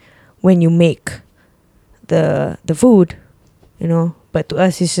gloves when you make the food, you know. But to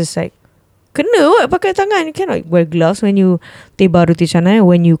us, it's just like, kena what, pakai tangan. You cannot wear gloves when you tebal roti canai,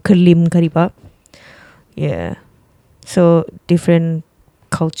 when you kelim kari pap. Yeah. So different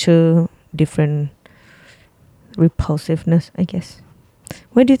culture, different repulsiveness, I guess.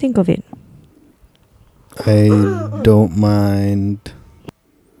 What do you think of it? I don't mind,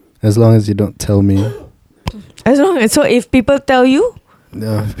 as long as you don't tell me. As long as, so if people tell you,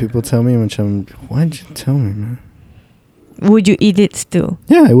 If people tell me, why'd you tell me, man? would you eat it still?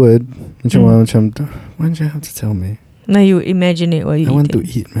 Yeah, I would. Why'd you have to tell me? Now you imagine it while you I eat want it. to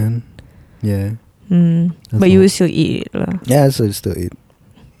eat, man. Yeah. But you will still eat it lah. Yeah, so I still eat.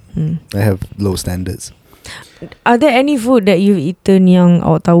 Mm. I have low standards. Are there any food that you've eaten yang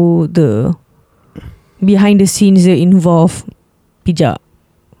awak tahu the behind the scenes that involve pijak?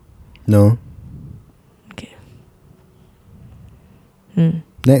 No. Okay.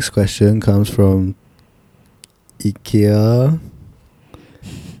 Next question comes from IKEA.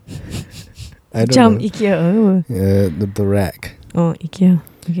 I don't know. IKEA. Yeah, the rack. Oh, IKEA.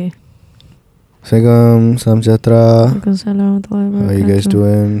 Okay. Assalamualaikum, salam sejahtera. Waalaikumsalam warahmatullahi How are you guys wabarakatuh.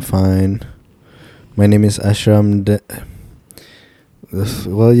 doing? Fine. My name is Ashram.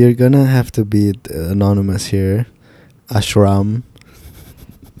 Well, you're gonna have to be anonymous here. Ashram.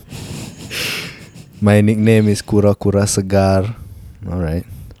 My nickname is Kura Kura Segar. Alright.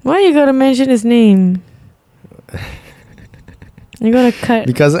 Why you gotta mention his name? You gotta cut.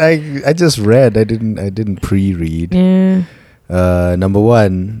 Because I just read. I didn't pre-read. Yeah. Number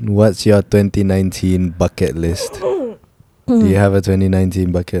 1, what's your 2019 bucket list? Do you have a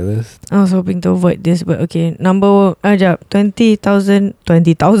 2019 bucket list? I was hoping to avoid this, but okay. Number 2019.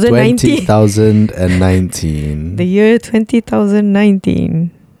 2019. The year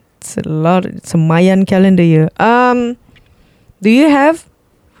 2019. It's a lot. It's a Mayan calendar year. Do you have?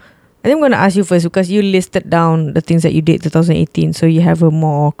 I think I'm gonna ask you first because you listed down the things that you did 2018, so you have a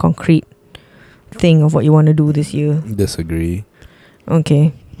more concrete thing of what you want to do this year. Disagree.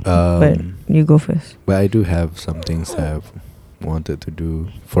 Okay, but you go first. But I do have some things that I've wanted to do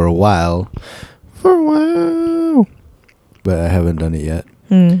for a while. But I haven't done it yet.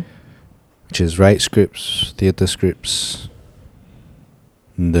 Which is write scripts, theatre scripts,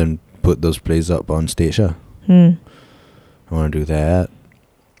 and then put those plays up on stage. I want to do that.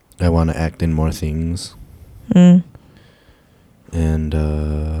 I want to act in more things. And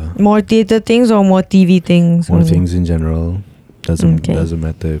more theatre things or more TV things? more things in general. Doesn't Okay.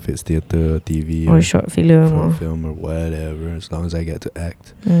 matter if it's theatre or TV Or short film short or film or whatever, as long as I get to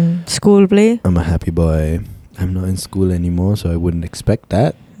act. school play. I'm a happy boy. I'm not in school anymore, so I wouldn't expect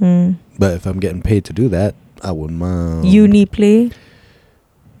that. But if I'm getting paid to do that, I wouldn't mind. Uni play.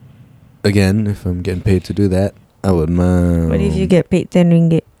 Again, if I'm getting paid to do that, I wouldn't mind. What if you get paid 10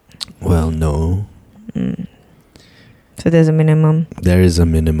 ringgit? Well, no. So there's a minimum. There is a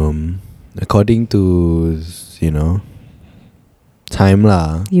minimum. According to, time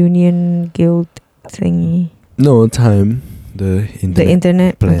lah. Union guild thingy. No, time. The internet, The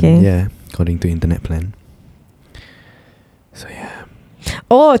internet plan. Okay. Yeah, according to internet plan. So, yeah.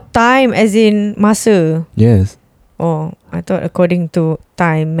 Oh, time as in masa. Yes. Oh, I thought according to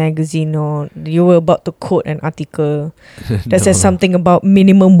Time magazine or you were about to quote an article that says something about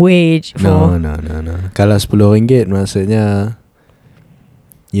minimum wage for No. Kalau RM10 maksudnya,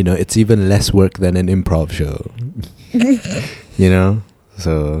 it's even less work than an improv show.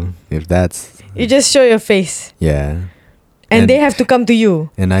 So if that's... You just show your face. Yeah. And they have to come to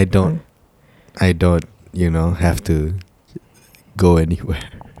you. And I don't, have to go anywhere.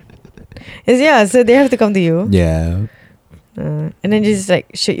 Yeah, so they have to come to you. Yeah. And then just like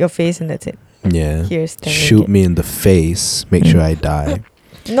shoot your face and that's it. Yeah. Here's 10 Shoot ringgit. me in the face. Make sure I die.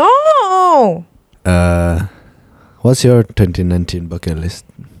 No! What's your 2019 bucket list?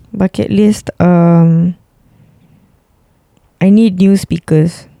 Bucket list. I need new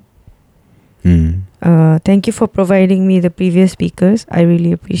speakers. Thank you for providing me the previous speakers. I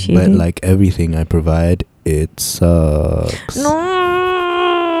really appreciate But it. like everything I provide, it sucks. No.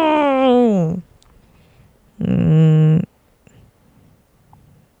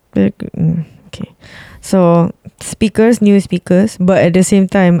 Okay. So speakers, new speakers, but at the same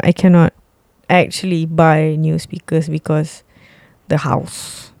time, I cannot actually buy new speakers because the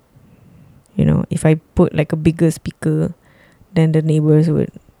house. You know, if I put like a bigger speaker, then the neighbors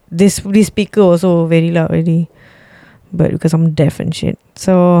would. This speaker also very loud already, but because I'm deaf and shit.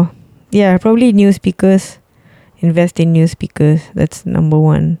 So yeah, probably new speakers. Invest in new speakers. That's number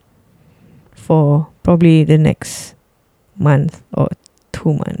one for probably the next month or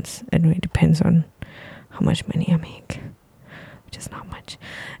 2 months. I don't know, it depends on how much money I make, which is not much.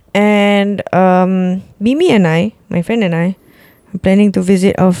 And Mimi and I, my friend and I, are planning to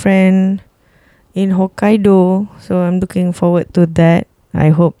visit our friend in Hokkaido. So I'm looking forward to that. I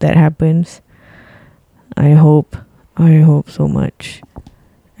hope that happens. I hope so much.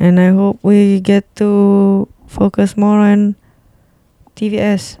 And I hope we get to focus more on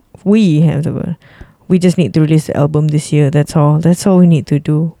TVS. We have the word. We just need to release the album this year. That's all we need to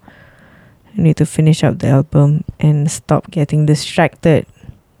do. We need to finish up the album and stop getting distracted,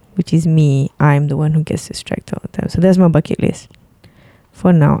 which is me. I'm the one who gets distracted all the time. So that's my bucket list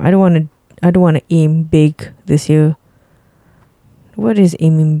for now. I don't want to aim big this year. What is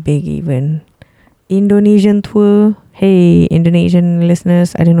aiming big even? Indonesian tour. Hey, Indonesian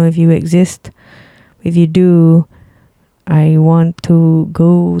listeners, I don't know if you exist. If you do, I want to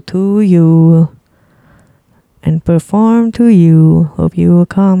go to you and perform to you. Hope you will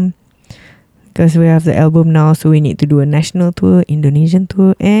come. Because we have the album now, so we need to do a national tour, Indonesian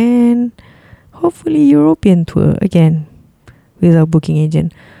tour, and hopefully European tour again with our booking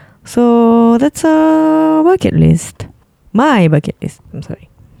agent. So that's a bucket list. My bucket list. I'm sorry.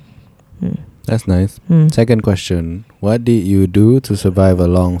 That's nice. Second question. What did you do to survive a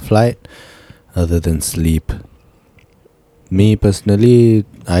long flight other than sleep? Me personally,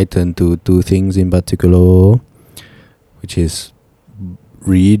 I turn to 2 things in particular, which is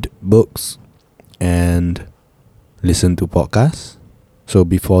read books and listen to podcasts. So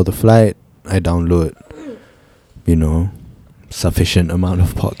before the flight, I download, sufficient amount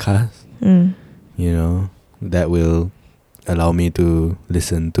of podcasts. That will allow me to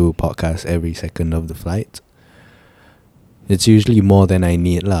listen to podcasts every second of the flight. It's usually more than I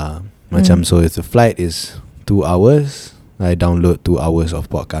need lah. So if the flight is 2 hours, I download 2 hours of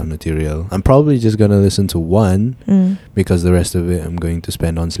podcast material. I'm probably just gonna listen to one because the rest of it I'm going to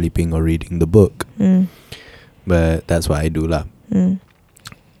spend on sleeping or reading the book. But that's what I do lah.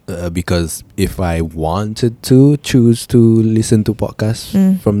 Because if I wanted to choose to listen to podcasts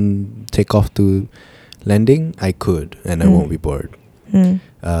from takeoff to landing, I could, and I won't be bored.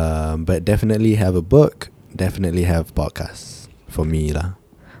 But definitely have a book, definitely have podcasts for me lah.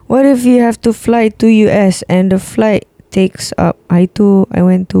 What if you have to fly to US and the flight takes up, I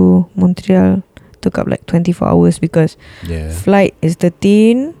went to Montreal, took up like 24 hours because flight is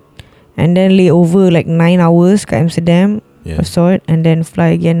 13 and then layover like 9 hours to Amsterdam or sort, and then fly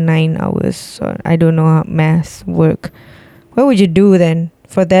again 9 hours. So I don't know how math work. What would you do then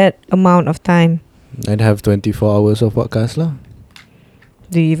for that amount of time? I'd have 24 hours of podcast lah.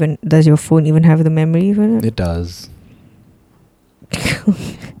 Does your phone even have the memory for it? It does.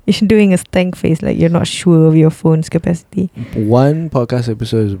 You're doing a stank face like you're not sure of your phone's capacity. One podcast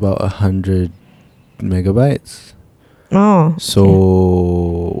episode is about 100 megabytes. Oh.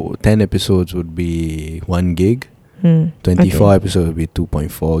 So 10 episodes would be 1 gig. 24 episodes would be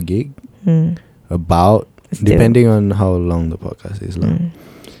 2.4 gig. About, still, depending on how long the podcast is long.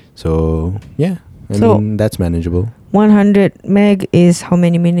 So yeah, I mean that's manageable. 100 meg is how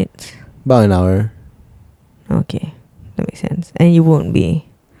many minutes? About an hour. Okay, that makes sense. And you won't be.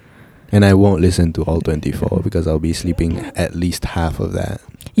 And I won't listen to all 24 because I'll be sleeping at least half of that.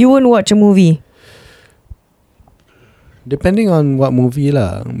 You won't watch a movie? Depending on what movie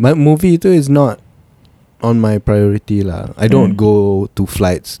lah. My movie too is not on my priority lah. I don't go to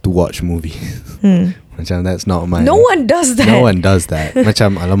flights to watch movies. Macam that's not my... No one does that. No one does that.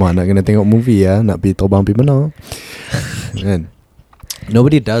 Macam alamak nak kena tengok movie ya, nak pergi Tobang pergi mana. Kan?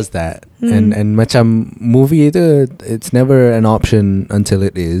 Nobody does that. And macam movie itu, it's never an option until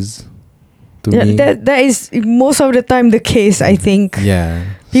it is. To me. That is most of the time the case, I think.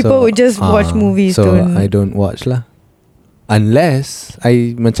 Yeah. People would just watch movies. So I don't watch lah. Unless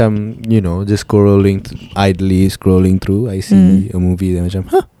I macam, just idly scrolling through, I see a movie then macam,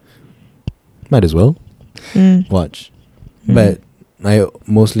 might as well watch. But I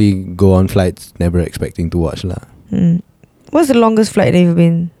mostly go on flights never expecting to watch lah. What's the longest flight that you've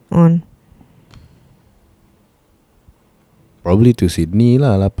been on? Probably to Sydney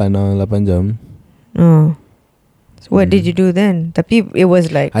lah, 8 jam. Oh. So what did you do then? Tapi it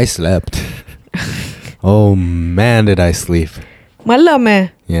was like... I slept. Oh man, did I sleep. Malam eh?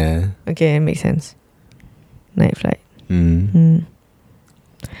 Yeah. Okay, it makes sense. Night flight.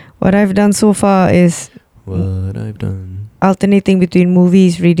 What I've done so far is alternating between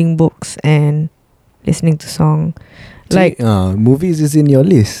movies, reading books, and listening to song. Like movies is in your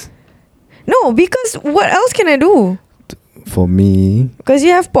list. No, because what else can I do? For me, because you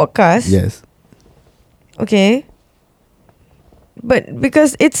have podcasts. Yes. Okay. But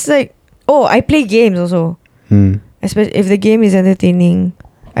because it's like, I play games also. Especially if the game is entertaining,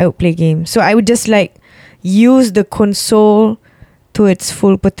 I would play games. So I would just like use the console to its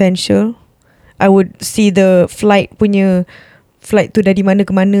full potential. I would see the flight tu dari mana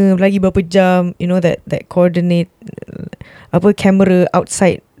ke mana, lagi berapa jam, you know, that coordinate, camera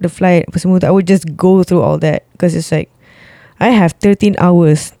outside the flight, apa semua. I would just go through all that because it's like, I have 13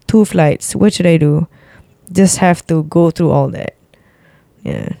 hours, 2 flights. What should I do? Just have to go through all that.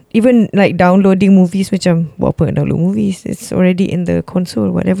 Yeah. Even like downloading movies, macam buat apa download movies? It's already in the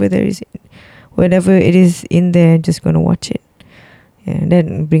console. Whatever it is in there, just gonna watch it. Yeah, and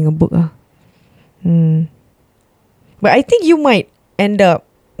then bring a book. But I think you might end up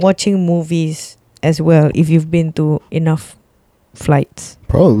watching movies as well if you've been to enough flights.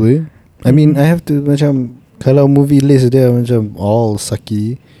 Probably. I mean, I have to macam, kalau movie list dia macam all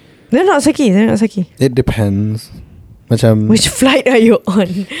sucky. They're not sucky. It depends. Macam, which flight are you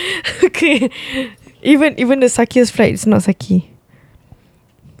on? Okay. Even the suckiest flight is not sucky.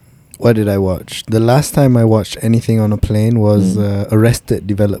 What did I watch? The last time I watched anything on a plane was Arrested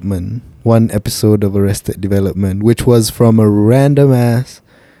Development. One episode of Arrested Development, which was from a random ass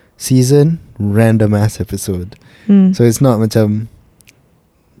season, random ass episode. So it's not macam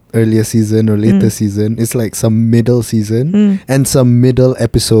earlier season or later season. It's like some middle season and some middle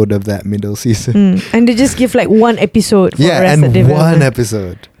episode of that middle season. And they just give like one episode for Arrested and Development. one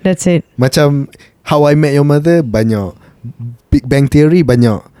episode. That's it. Macam How I Met Your Mother, banyak. Big Bang Theory,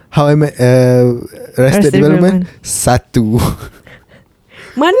 banyak. How I Met Arrested Development, satu.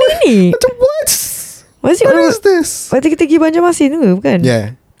 Mana ni? What is this? Waktu kita pergi Banjarmasin tu bukan?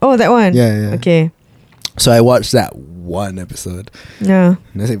 Yeah. Oh, that one. Yeah. Okay. So I watched that one episode. Yeah.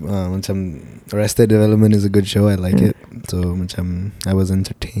 Macam Arrested Development is a good show. I like it. So macam I was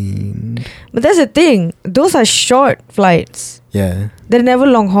entertained. But that's the thing. Those are short flights. Yeah. They're never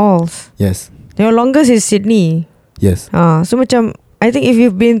long hauls. Yes. Your longest is Sydney. Yes. So macam I think if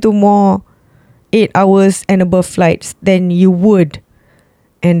you've been to more 8 hours and above flights, then you would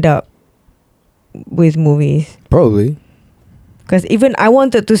end up with movies. Probably. Because even I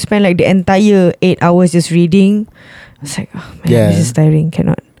wanted to spend like the entire 8 hours just reading. I was like, oh man, this is tiring.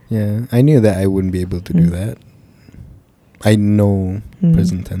 Cannot. Yeah, I knew that I wouldn't be able to do that. I know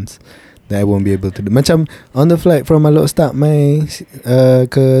present tense that I won't be able to do. Macam on the flight from Alok Start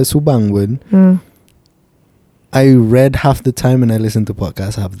ke Subang pun, I read half the time and I listened to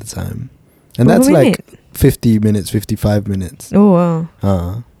podcasts half the time. And that's like 50 minutes, 55 minutes. Oh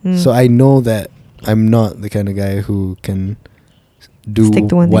wow. So I know that I'm not the kind of guy who can do stick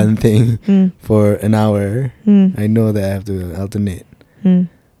to one thing for an hour. I know that I have to alternate.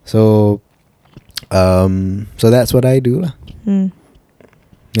 So that's what I do lah.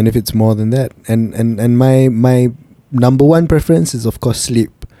 And if it's more than that, and my number one preference is of course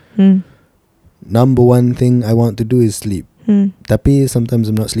sleep. Number one thing I want to do is sleep. Tapi sometimes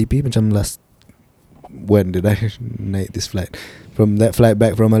I'm not sleepy. Macam when did I night this flight? From that flight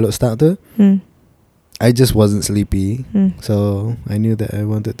back from Alok Start tu, I just wasn't sleepy. So I knew that I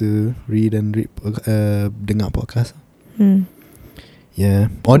wanted to read dengar podcast. Yeah,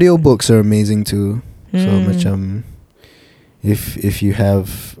 audiobooks are amazing too. So macam if you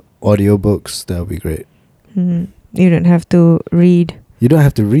have audiobooks, that would be great. You don't have to read. You don't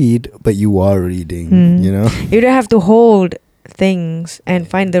have to read, but you are reading, you know? You don't have to hold things and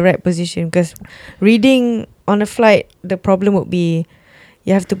find the right position. Because reading on a flight, the problem would be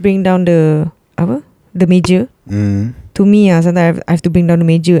you have to bring down the meja. To me, sometimes I have to bring down the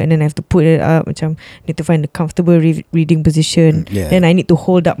meja and then I have to put it up. Macam need to find a comfortable reading position. Then I need to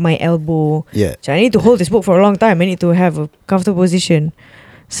hold up my elbow. So I need to hold this book for a long time. I need to have a comfortable position.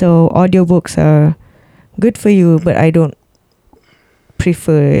 So audiobooks are good for you, but I don't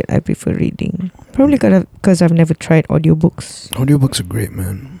prefer it. I prefer reading. Probably because I've never tried audiobooks. Audiobooks are great,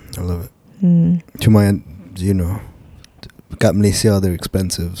 man. I love it. Cuma, you know, kat Malaysia they're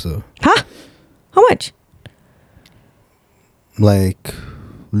expensive, so. Huh? How much? Like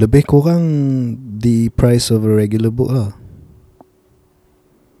lebih kurang the price of a regular book lah.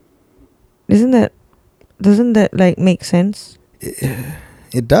 Doesn't that like make sense?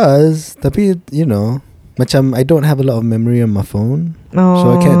 It does. Tapi you know, macam I don't have a lot of memory on my phone,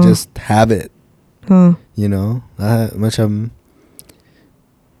 so I can't just have it. You know, macam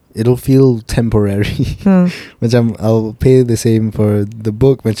it'll feel temporary. Macam I'll pay the same for the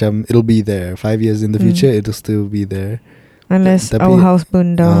book. Macam it'll be there 5 years in the future. It'll still be there. Unless our house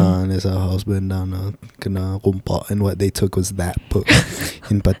burned down. Unless our house burned down. Kena kumpak, and what they took was that book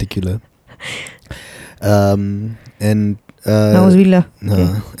in particular. And Nauzubillah.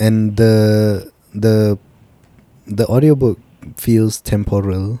 And the audiobook feels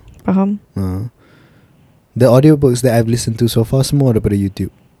temporal. Faham? The audiobooks that I've listened to so far semua daripada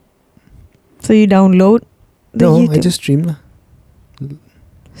YouTube. So you download the YouTube? I just stream lah.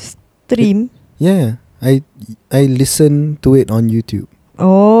 Stream? Yeah. I listen to it on YouTube.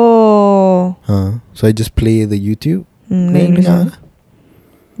 Oh. So I just play the YouTube.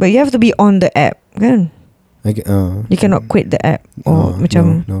 But you have to be on the app, kan? You cannot quit the app or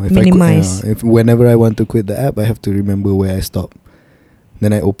macam minimize. If whenever I want to quit the app, I have to remember where I stopped.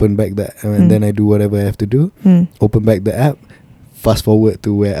 Then I open back the and then I do whatever I have to do. Open back the app, fast forward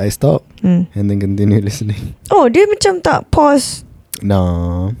to where I stopped, and then continue listening. Oh, dia macam tak pause.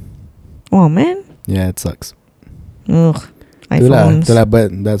 No. Oh man. Yeah, it sucks. Ugh. iPhones. Itulah, but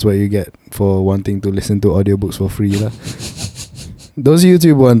that's what you get for wanting to listen to audiobooks for free lah. Those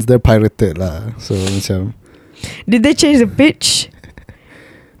YouTube ones, they're pirated lah. So macam. Did they change the pitch?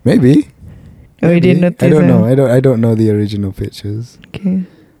 Maybe. Oh, you didn't notice. I don't know. I don't know the original pictures. Okay.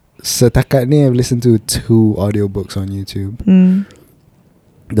 Setakat ni I've listened to 2 audiobooks on YouTube.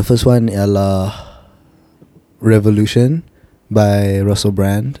 The first one ialah Revolution by Russell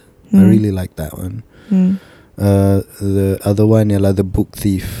Brand. I really like that one. The other one ialah The Book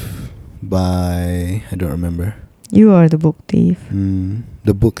Thief by, I don't remember. You are the book thief.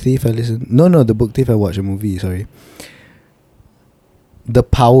 The Book Thief I listened. No, The Book Thief I watched a movie, sorry. The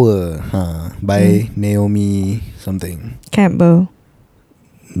Power by Naomi something. Campbell.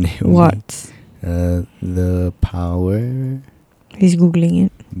 Naomi. What? The Power. He's googling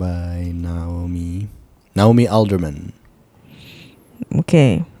it. By Naomi Alderman.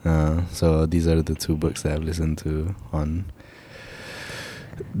 Okay. So these are the 2 books that I've listened to on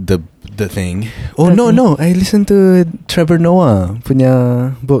the thing. Oh no, I listened to Trevor Noah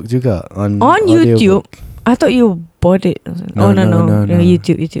punya book juga on YouTube. I thought you bought it. No.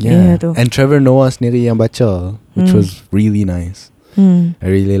 YouTube. Yeah. And Trevor Noah sendiri yang baca, which was really nice. I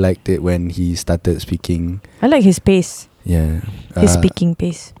really liked it when he started speaking. I like his pace. Yeah. His speaking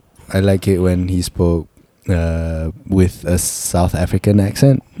pace. I like it when he spoke with a South African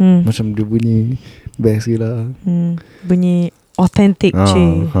accent. Macam dia bunyi best gila. Bunyi authentic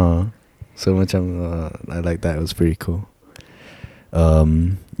je. So macam I like that. It was pretty cool.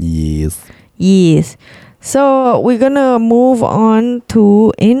 Yes. So we're gonna move on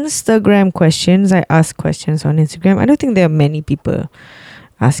to Instagram questions. I ask questions on Instagram. I don't think there are many people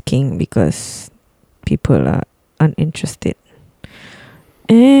asking because people are uninterested.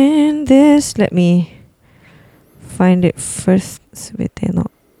 And this, let me find it first.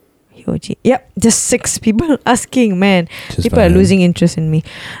 Yep, just 6 people asking, man. Just people are losing interest in me.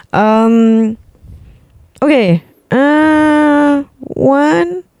 Okay.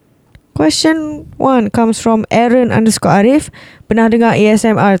 Question 1 comes from Aaron_Arif. Pernah dengar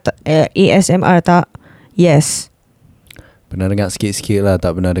ASMR tak? Yes. Pernah dengar sikit-sikit lah.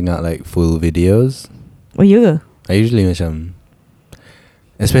 Tak pernah dengar like full videos. Oh ya? I usually macam,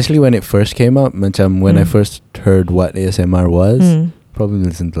 especially when it first came up, macam when I first heard what ASMR was, probably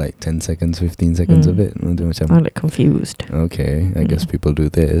listened to like 10 seconds, 15 seconds of it. Macam, I'm like confused. Okay, I guess people do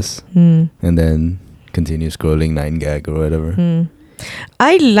this. And then continue scrolling 9gag or whatever.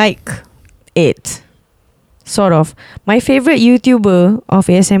 I like it. Sort of. My favorite YouTuber of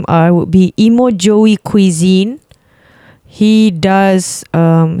ASMR would be Emo Joey Cuisine. He does,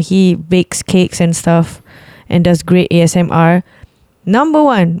 he bakes cakes and stuff and does great ASMR. Number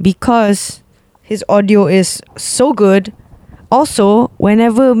 1, because his audio is so good. Also,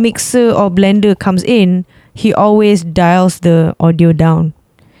 whenever mixer or blender comes in, he always dials the audio down.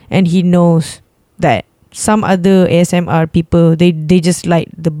 And he knows that some other ASMR people, they just like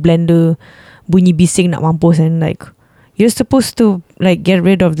the blender bunyi bising nak mampus, and like you're supposed to like get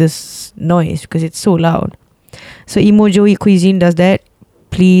rid of this noise because it's so loud. So Emo Joey Cuisine does that.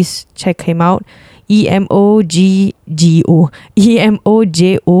 Please check him out. EMOJOIE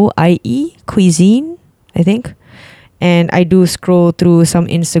Cuisine, I think. And I do scroll through some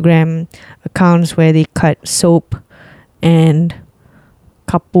Instagram accounts where they cut soap and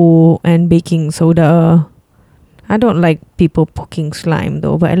kapo and baking soda. I don't like people poking slime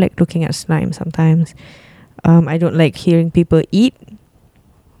though, but I like looking at slime sometimes. I don't like hearing people eat,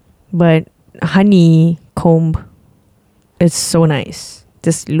 but honeycomb is so nice.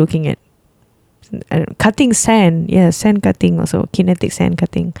 Just looking at Cutting sand. Yeah, sand cutting also. Kinetic sand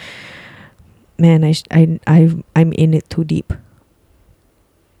cutting. Man, I'm in it too deep.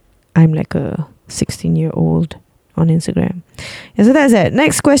 I'm like a 16-year-old on Instagram. Yeah, so that's it.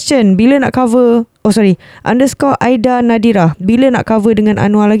 Next question. Bila nak cover? Oh sorry. _ Aida Nadira. Bila nak cover dengan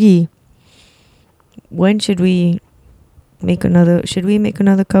Anwar lagi? When should we make another? Should we make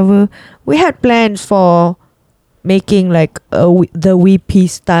another cover? We had plans for making like the WeP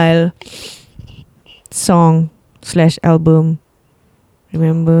style song / album.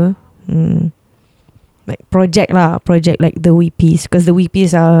 Remember? Like project like the WePs, because the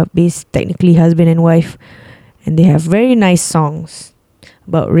WePs are based technically husband and wife, and they have very nice songs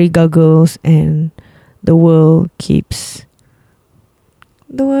about reguggles and the world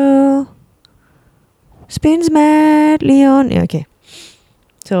spins madly on. Yeah, okay.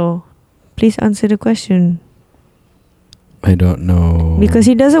 So please answer the question. I don't know. Because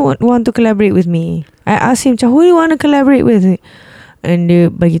he doesn't want to collaborate with me. I asked him, who do you want to collaborate with? And dia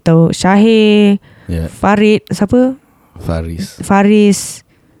bagi tahu Syahir, Farid, siapa? Faris.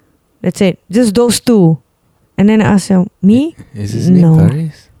 That's it. Just those two. And then I asked him, me? Is his name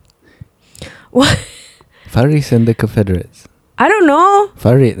Faris? What? Faris and the Confederates. I don't know.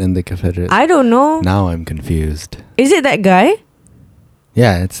 Farid and the Confederates. I don't know. Now I'm confused. Is it that guy?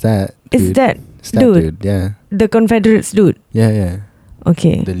 Yeah, it's that. It's that dude. Yeah. The Confederates dude. Yeah.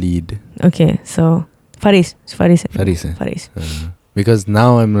 Okay. The lead. Okay, so Faris. Because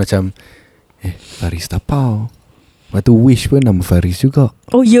now I'm macam Faris Tapau. Lepas tu Wish pun nama Faris juga.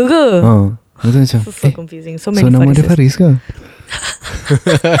 Oh, ya ke? Macam so confusing. So many nama dia Farises. Faris ke?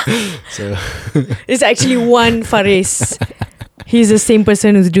 So it's actually one Faris. He's the same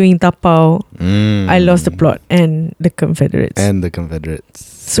person who's doing Tapau. I Lost the Plot and the Confederates.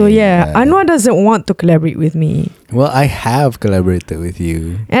 So yeah, Anwar doesn't want to collaborate with me. Well, I have collaborated with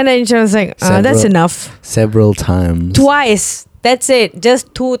you. And then she was like, that's enough. Several times. Twice. That's it. Just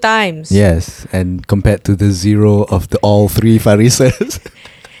 2 times. Yes. And compared to the 0 of all 3 Farises.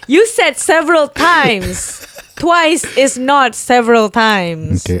 You said several times. Twice is not several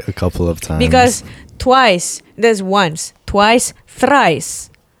times. Okay, a couple of times. Because twice, there's once. Twice,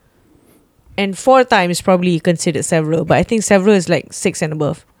 thrice. And 4 times probably considered several. But I think several is like 6 and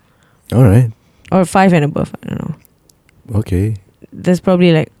above. Alright. Or 5 and above. I don't know. Okay. There's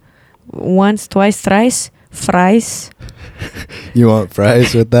probably like once, twice, thrice, fries. You want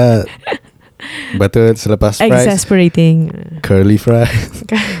fries with that? Betul selepas fries. Exasperating. Curly fries.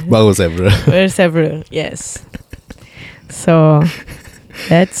 Baru several. Several, yes. So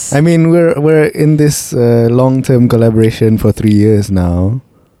that's. I mean, we're in this long-term collaboration for 3 years now.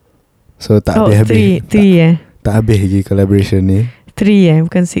 So tak habis. 3 Tak habis lagi collaboration ni. 3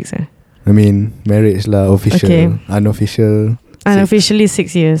 bukan 6 I mean, marriage lah, official. Okay. Unofficial. Unofficially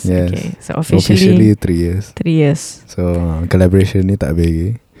 6 years. Yes. Okay. So officially 3 years. 3 years. So collaboration ni tak habis lagi.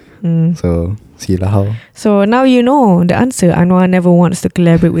 So see lah how. So now you know the answer. Anwar never wants to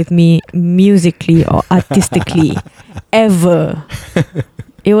collaborate with me musically or artistically ever.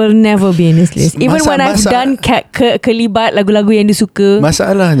 It will never be in his list. Even when I've done kelibat lagu-lagu yang dia suka,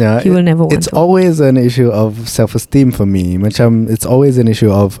 masalahnya, he will never want it's always an issue of self-esteem for me. Macam it's always an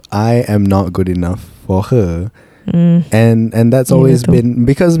issue of I am not good enough for her. And that's always been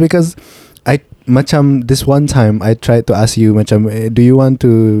because I macam this one time I tried to ask you macam do you want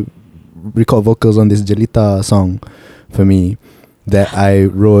to record vocals on this Jelita song for me that I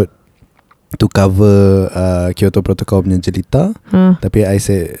wrote to cover Kyoto Protocol punya Jelita. Tapi I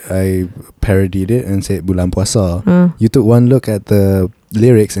said I parodied it and said Bulan Puasa. You took one look at the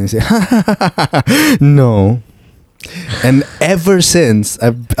lyrics and you said no. And ever since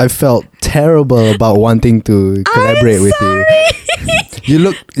I felt terrible about wanting to collaborate with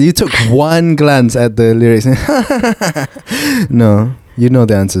you. You took one glance at the lyrics and no. You know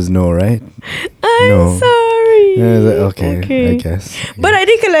the answer is no, right? I'm sorry. Like, okay, I guess. But I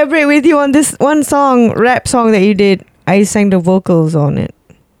did collaborate with you on this one song, rap song that you did. I sang the vocals on it.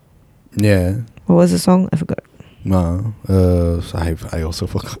 Yeah. What was the song? I forgot. I also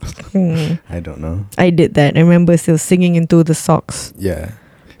forgot. I don't know. I did that. I remember still singing into the socks. Yeah.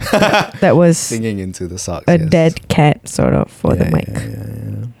 That was singing into the socks. A dead cat sort of for the mic.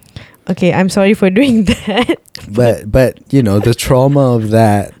 Yeah. Okay, I'm sorry for doing that. But you know, the trauma of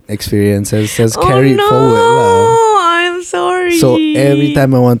that experience has carried forward. I'm sorry. So every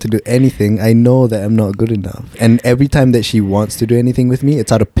time I want to do anything, I know that I'm not good enough. And every time that she wants to do anything with me,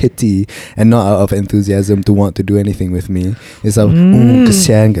 it's out of pity and not out of enthusiasm to want to do anything with me. It's out of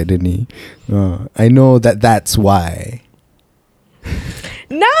kesian kat dia ni. I know that's why.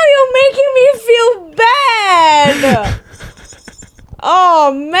 Now you're making me feel bad. Oh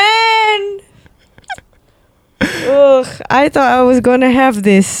man. Ugh, I thought I was gonna have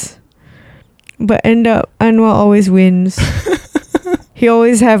this, but end up Anwar always wins. He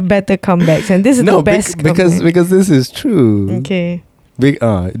always have better comebacks, and this is the best because this is true. Okay.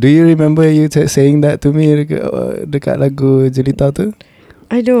 Do you remember you saying that to me dekat lagu Jelita tu?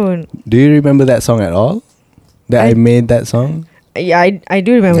 I don't. Do you remember that song at all? That I made that song? Yeah, I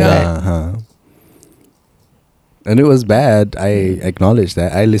do remember that. And it was bad. I acknowledge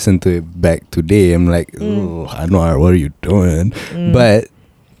that. I listened to it back today. I'm like, oh, Anwar, what are you doing? But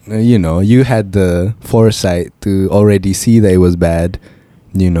you know, you had the foresight to already see that it was bad,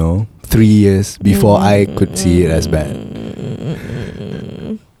 3 years before I could see it as bad.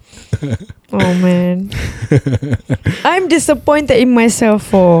 Oh man. I'm disappointed in myself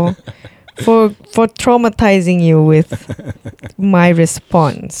for traumatizing you with my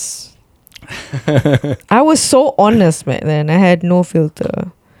response. I was so honest back then. I had no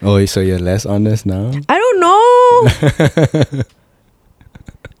filter. Oh, so you're less honest now? I don't know.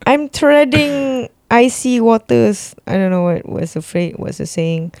 I'm treading icy waters. I don't know what's the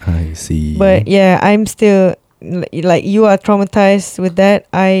saying. I see. But yeah, I'm still like you are traumatized with that.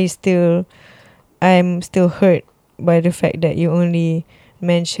 I'm still hurt by the fact that you only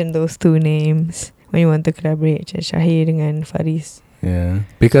mentioned those two names when you want to collaborate, Shahir dengan Faris. Yeah,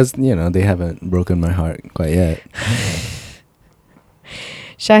 because they haven't broken my heart quite yet.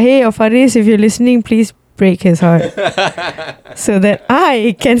 Shahir or Faris, if you're listening, please break his heart so that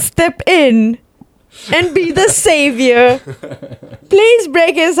I can step in and be the savior. Please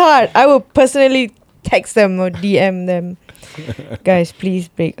break his heart. I will personally text them or DM them. Guys, please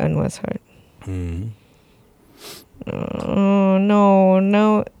break Anwar's heart. Oh no,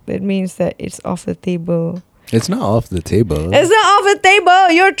 now that means that it's off the table. It's not off the table. It's not off the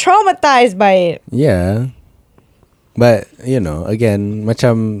table. You're traumatized by it. Yeah. But, again,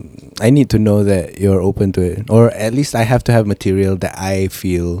 macam I need to know that you're open to it. Or at least I have to have material that I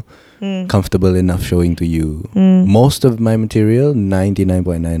feel comfortable enough showing to you. Most of my material,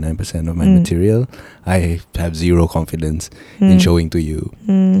 99.99% of my material, I have zero confidence in showing to you.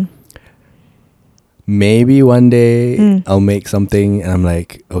 Maybe one day I'll make something and I'm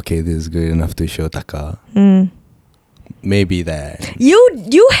like, okay, this is good enough to show Taka. Maybe that.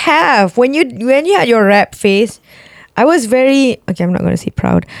 You have when you had your rap phase, I was very I'm not gonna say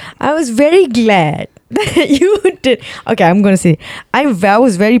proud. I was very glad that you did. Okay, I'm gonna say I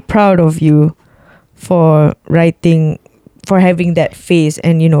was very proud of you for having that phase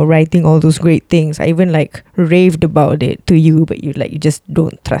and writing all those great things. I even raved about it to you, but you just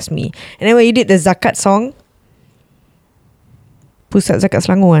don't trust me. And then when you did the Zakat song, Pusat Zakat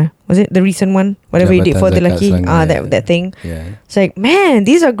Selangor, was it the recent one? Whatever you did for the Lelaki, that thing. Yeah. It's like, man,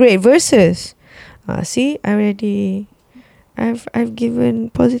 these are great verses. See, I've given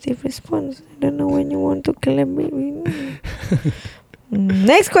positive response. I don't know when you want to collaborate with me.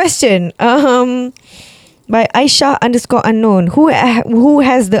 Next question. By Aisha_unknown. Who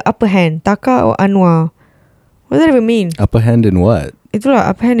has the upper hand? Taka or Anwar? What does that even mean? Upper hand in what? Itulah,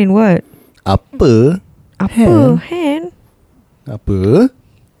 upper hand in what? Upper hand? Upper?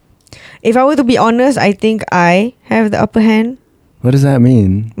 If I were to be honest, I think I have the upper hand. What does that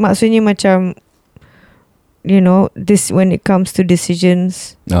mean? Maksudnya macam, this when it comes to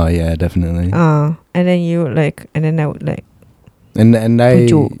decisions. Oh yeah, definitely. And then you and then I would and I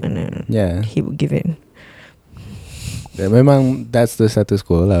pujuk, and then yeah, he would give in. Memang that's the status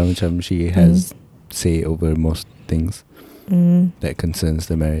quo lah. Macam she has say over most things that concerns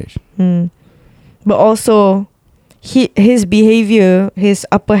the marriage. But also, his behavior, his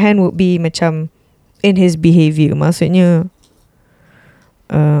upper hand would be macam in his behavior. Maksudnya,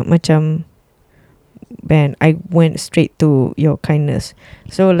 macam, man, I went straight to your kindness.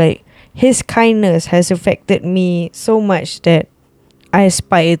 So his kindness has affected me so much that I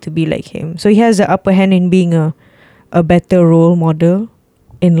aspire to be like him. So he has the upper hand in being a better role model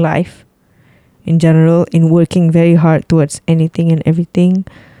in life, in general, in working very hard towards anything and everything.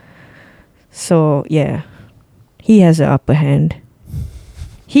 So yeah, he has the upper hand.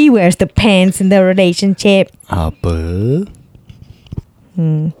 He wears the pants in the relationship. Apa?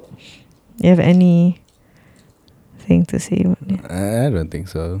 You have anything to say about it? I don't think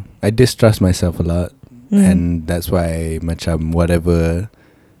so. I distrust myself a lot. And that's why macam whatever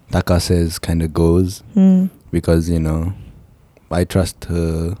Taka says kind of goes. Because, I trust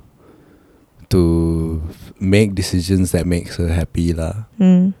her to make decisions that makes her happy lah.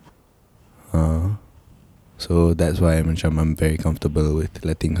 So that's why I'm very comfortable with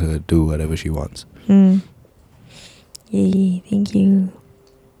letting her do whatever she wants. Yay, thank you.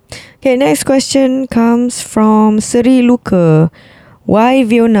 Okay, next question comes from Sri Luka. Why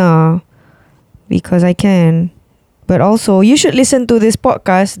Viona? Because I can. But also, you should listen to this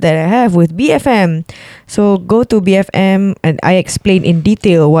podcast that I have with BFM. So go to BFM and I explain in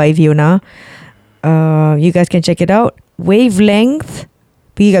detail why Fiona. You guys can check it out. Wavelength.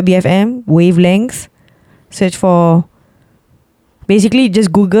 You got BFM, Wavelength. Search for, basically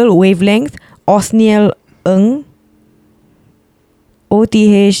just Google Wavelength. Othniel Ng.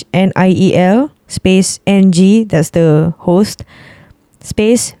 OTHNIEL space NG. That's the host.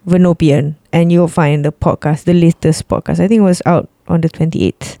 Space Venopian. And you'll find the podcast, the latest podcast. I think it was out on the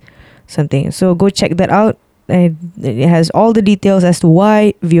 28th something. So go check that out. And it has all the details as to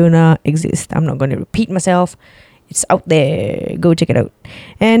why Fiona exists. I'm not going to repeat myself. It's out there. Go check it out.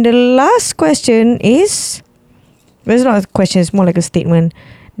 And the last question is, well, it's not a question, it's more like a statement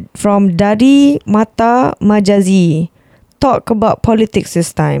from Dadi Mata Majazi. Talk about politics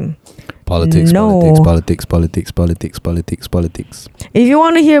this time. Politics. If you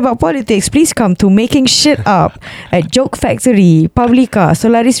want to hear about politics, please come to Making Shit Up at Joke Factory, Publica,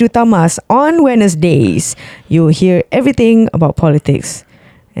 Solaris Utamas on Wednesdays. You'll hear everything about politics.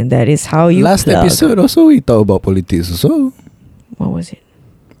 And that is how you Last plug. episode also we talked about politics also. What was it?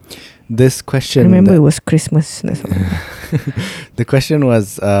 This question. I remember it was Christmas. That's all. The question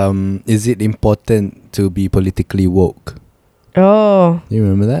was, is it important to be politically woke? Oh. You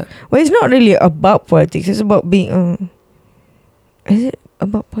remember that? Well, it's not really about politics. It's about being... is it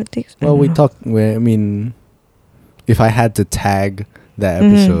about politics? Well, we talked... I mean, if I had to tag that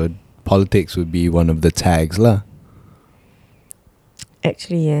episode, politics would be one of the tags lah.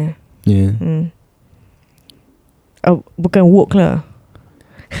 Actually, yeah. Yeah. Bukan woke lah.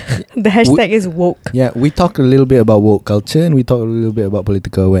 The hashtag is woke. Yeah, we talked a little bit about woke culture and we talked a little bit about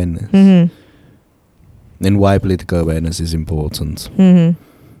political awareness. And why political awareness is important.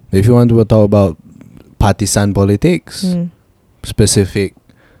 If you want to talk about partisan politics, specific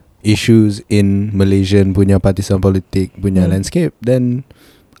issues in Malaysian punya partisan politik punya landscape, then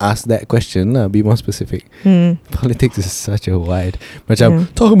ask that question lah. Be more specific. Politics is such a wide. Macam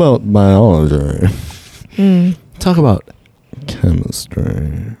talk about biology. Talk about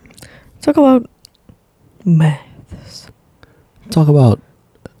chemistry. Talk about maths. Talk about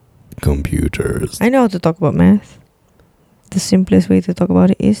computers. I know how to talk about math. The simplest way to talk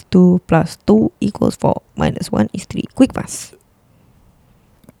about it is 2 plus 2 equals 4 minus 1 is 3. Quick maths.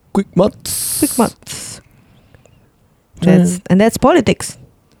 Quick maths. Quick maths. That's politics.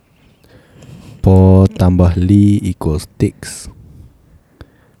 Po tambah li equals ticks.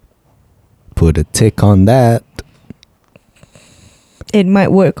 Put a tick on that. It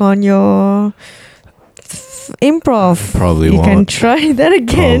might work on your improv. Probably you won't. can try that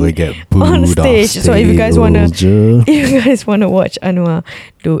again. Probably get booed on stage. So if you guys wanna watch Anwar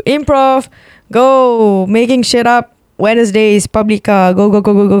do improv, go Making Shit Up Wednesdays, Publica.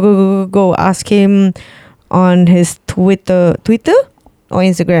 Go. Ask him on his Twitter or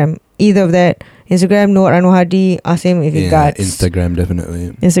Instagram. Either of that. Instagram Noor Anwar Hadi. Ask him if he got Instagram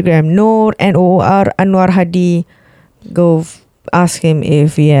definitely. Instagram Noor Noor Anwar Hadi. Go ask him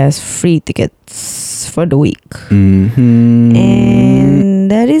if he has free tickets for the week. And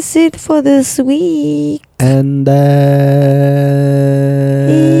that is it for this week. And that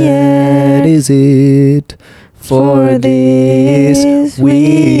is it for this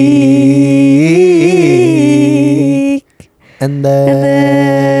week. And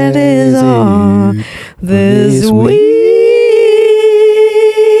that is all this week.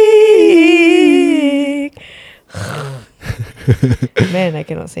 Man, I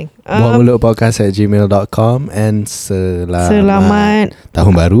cannot sing. buatmulutpodcast@gmail.com and selamat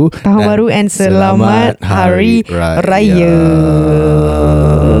Tahun Baru and selamat Hari Raya.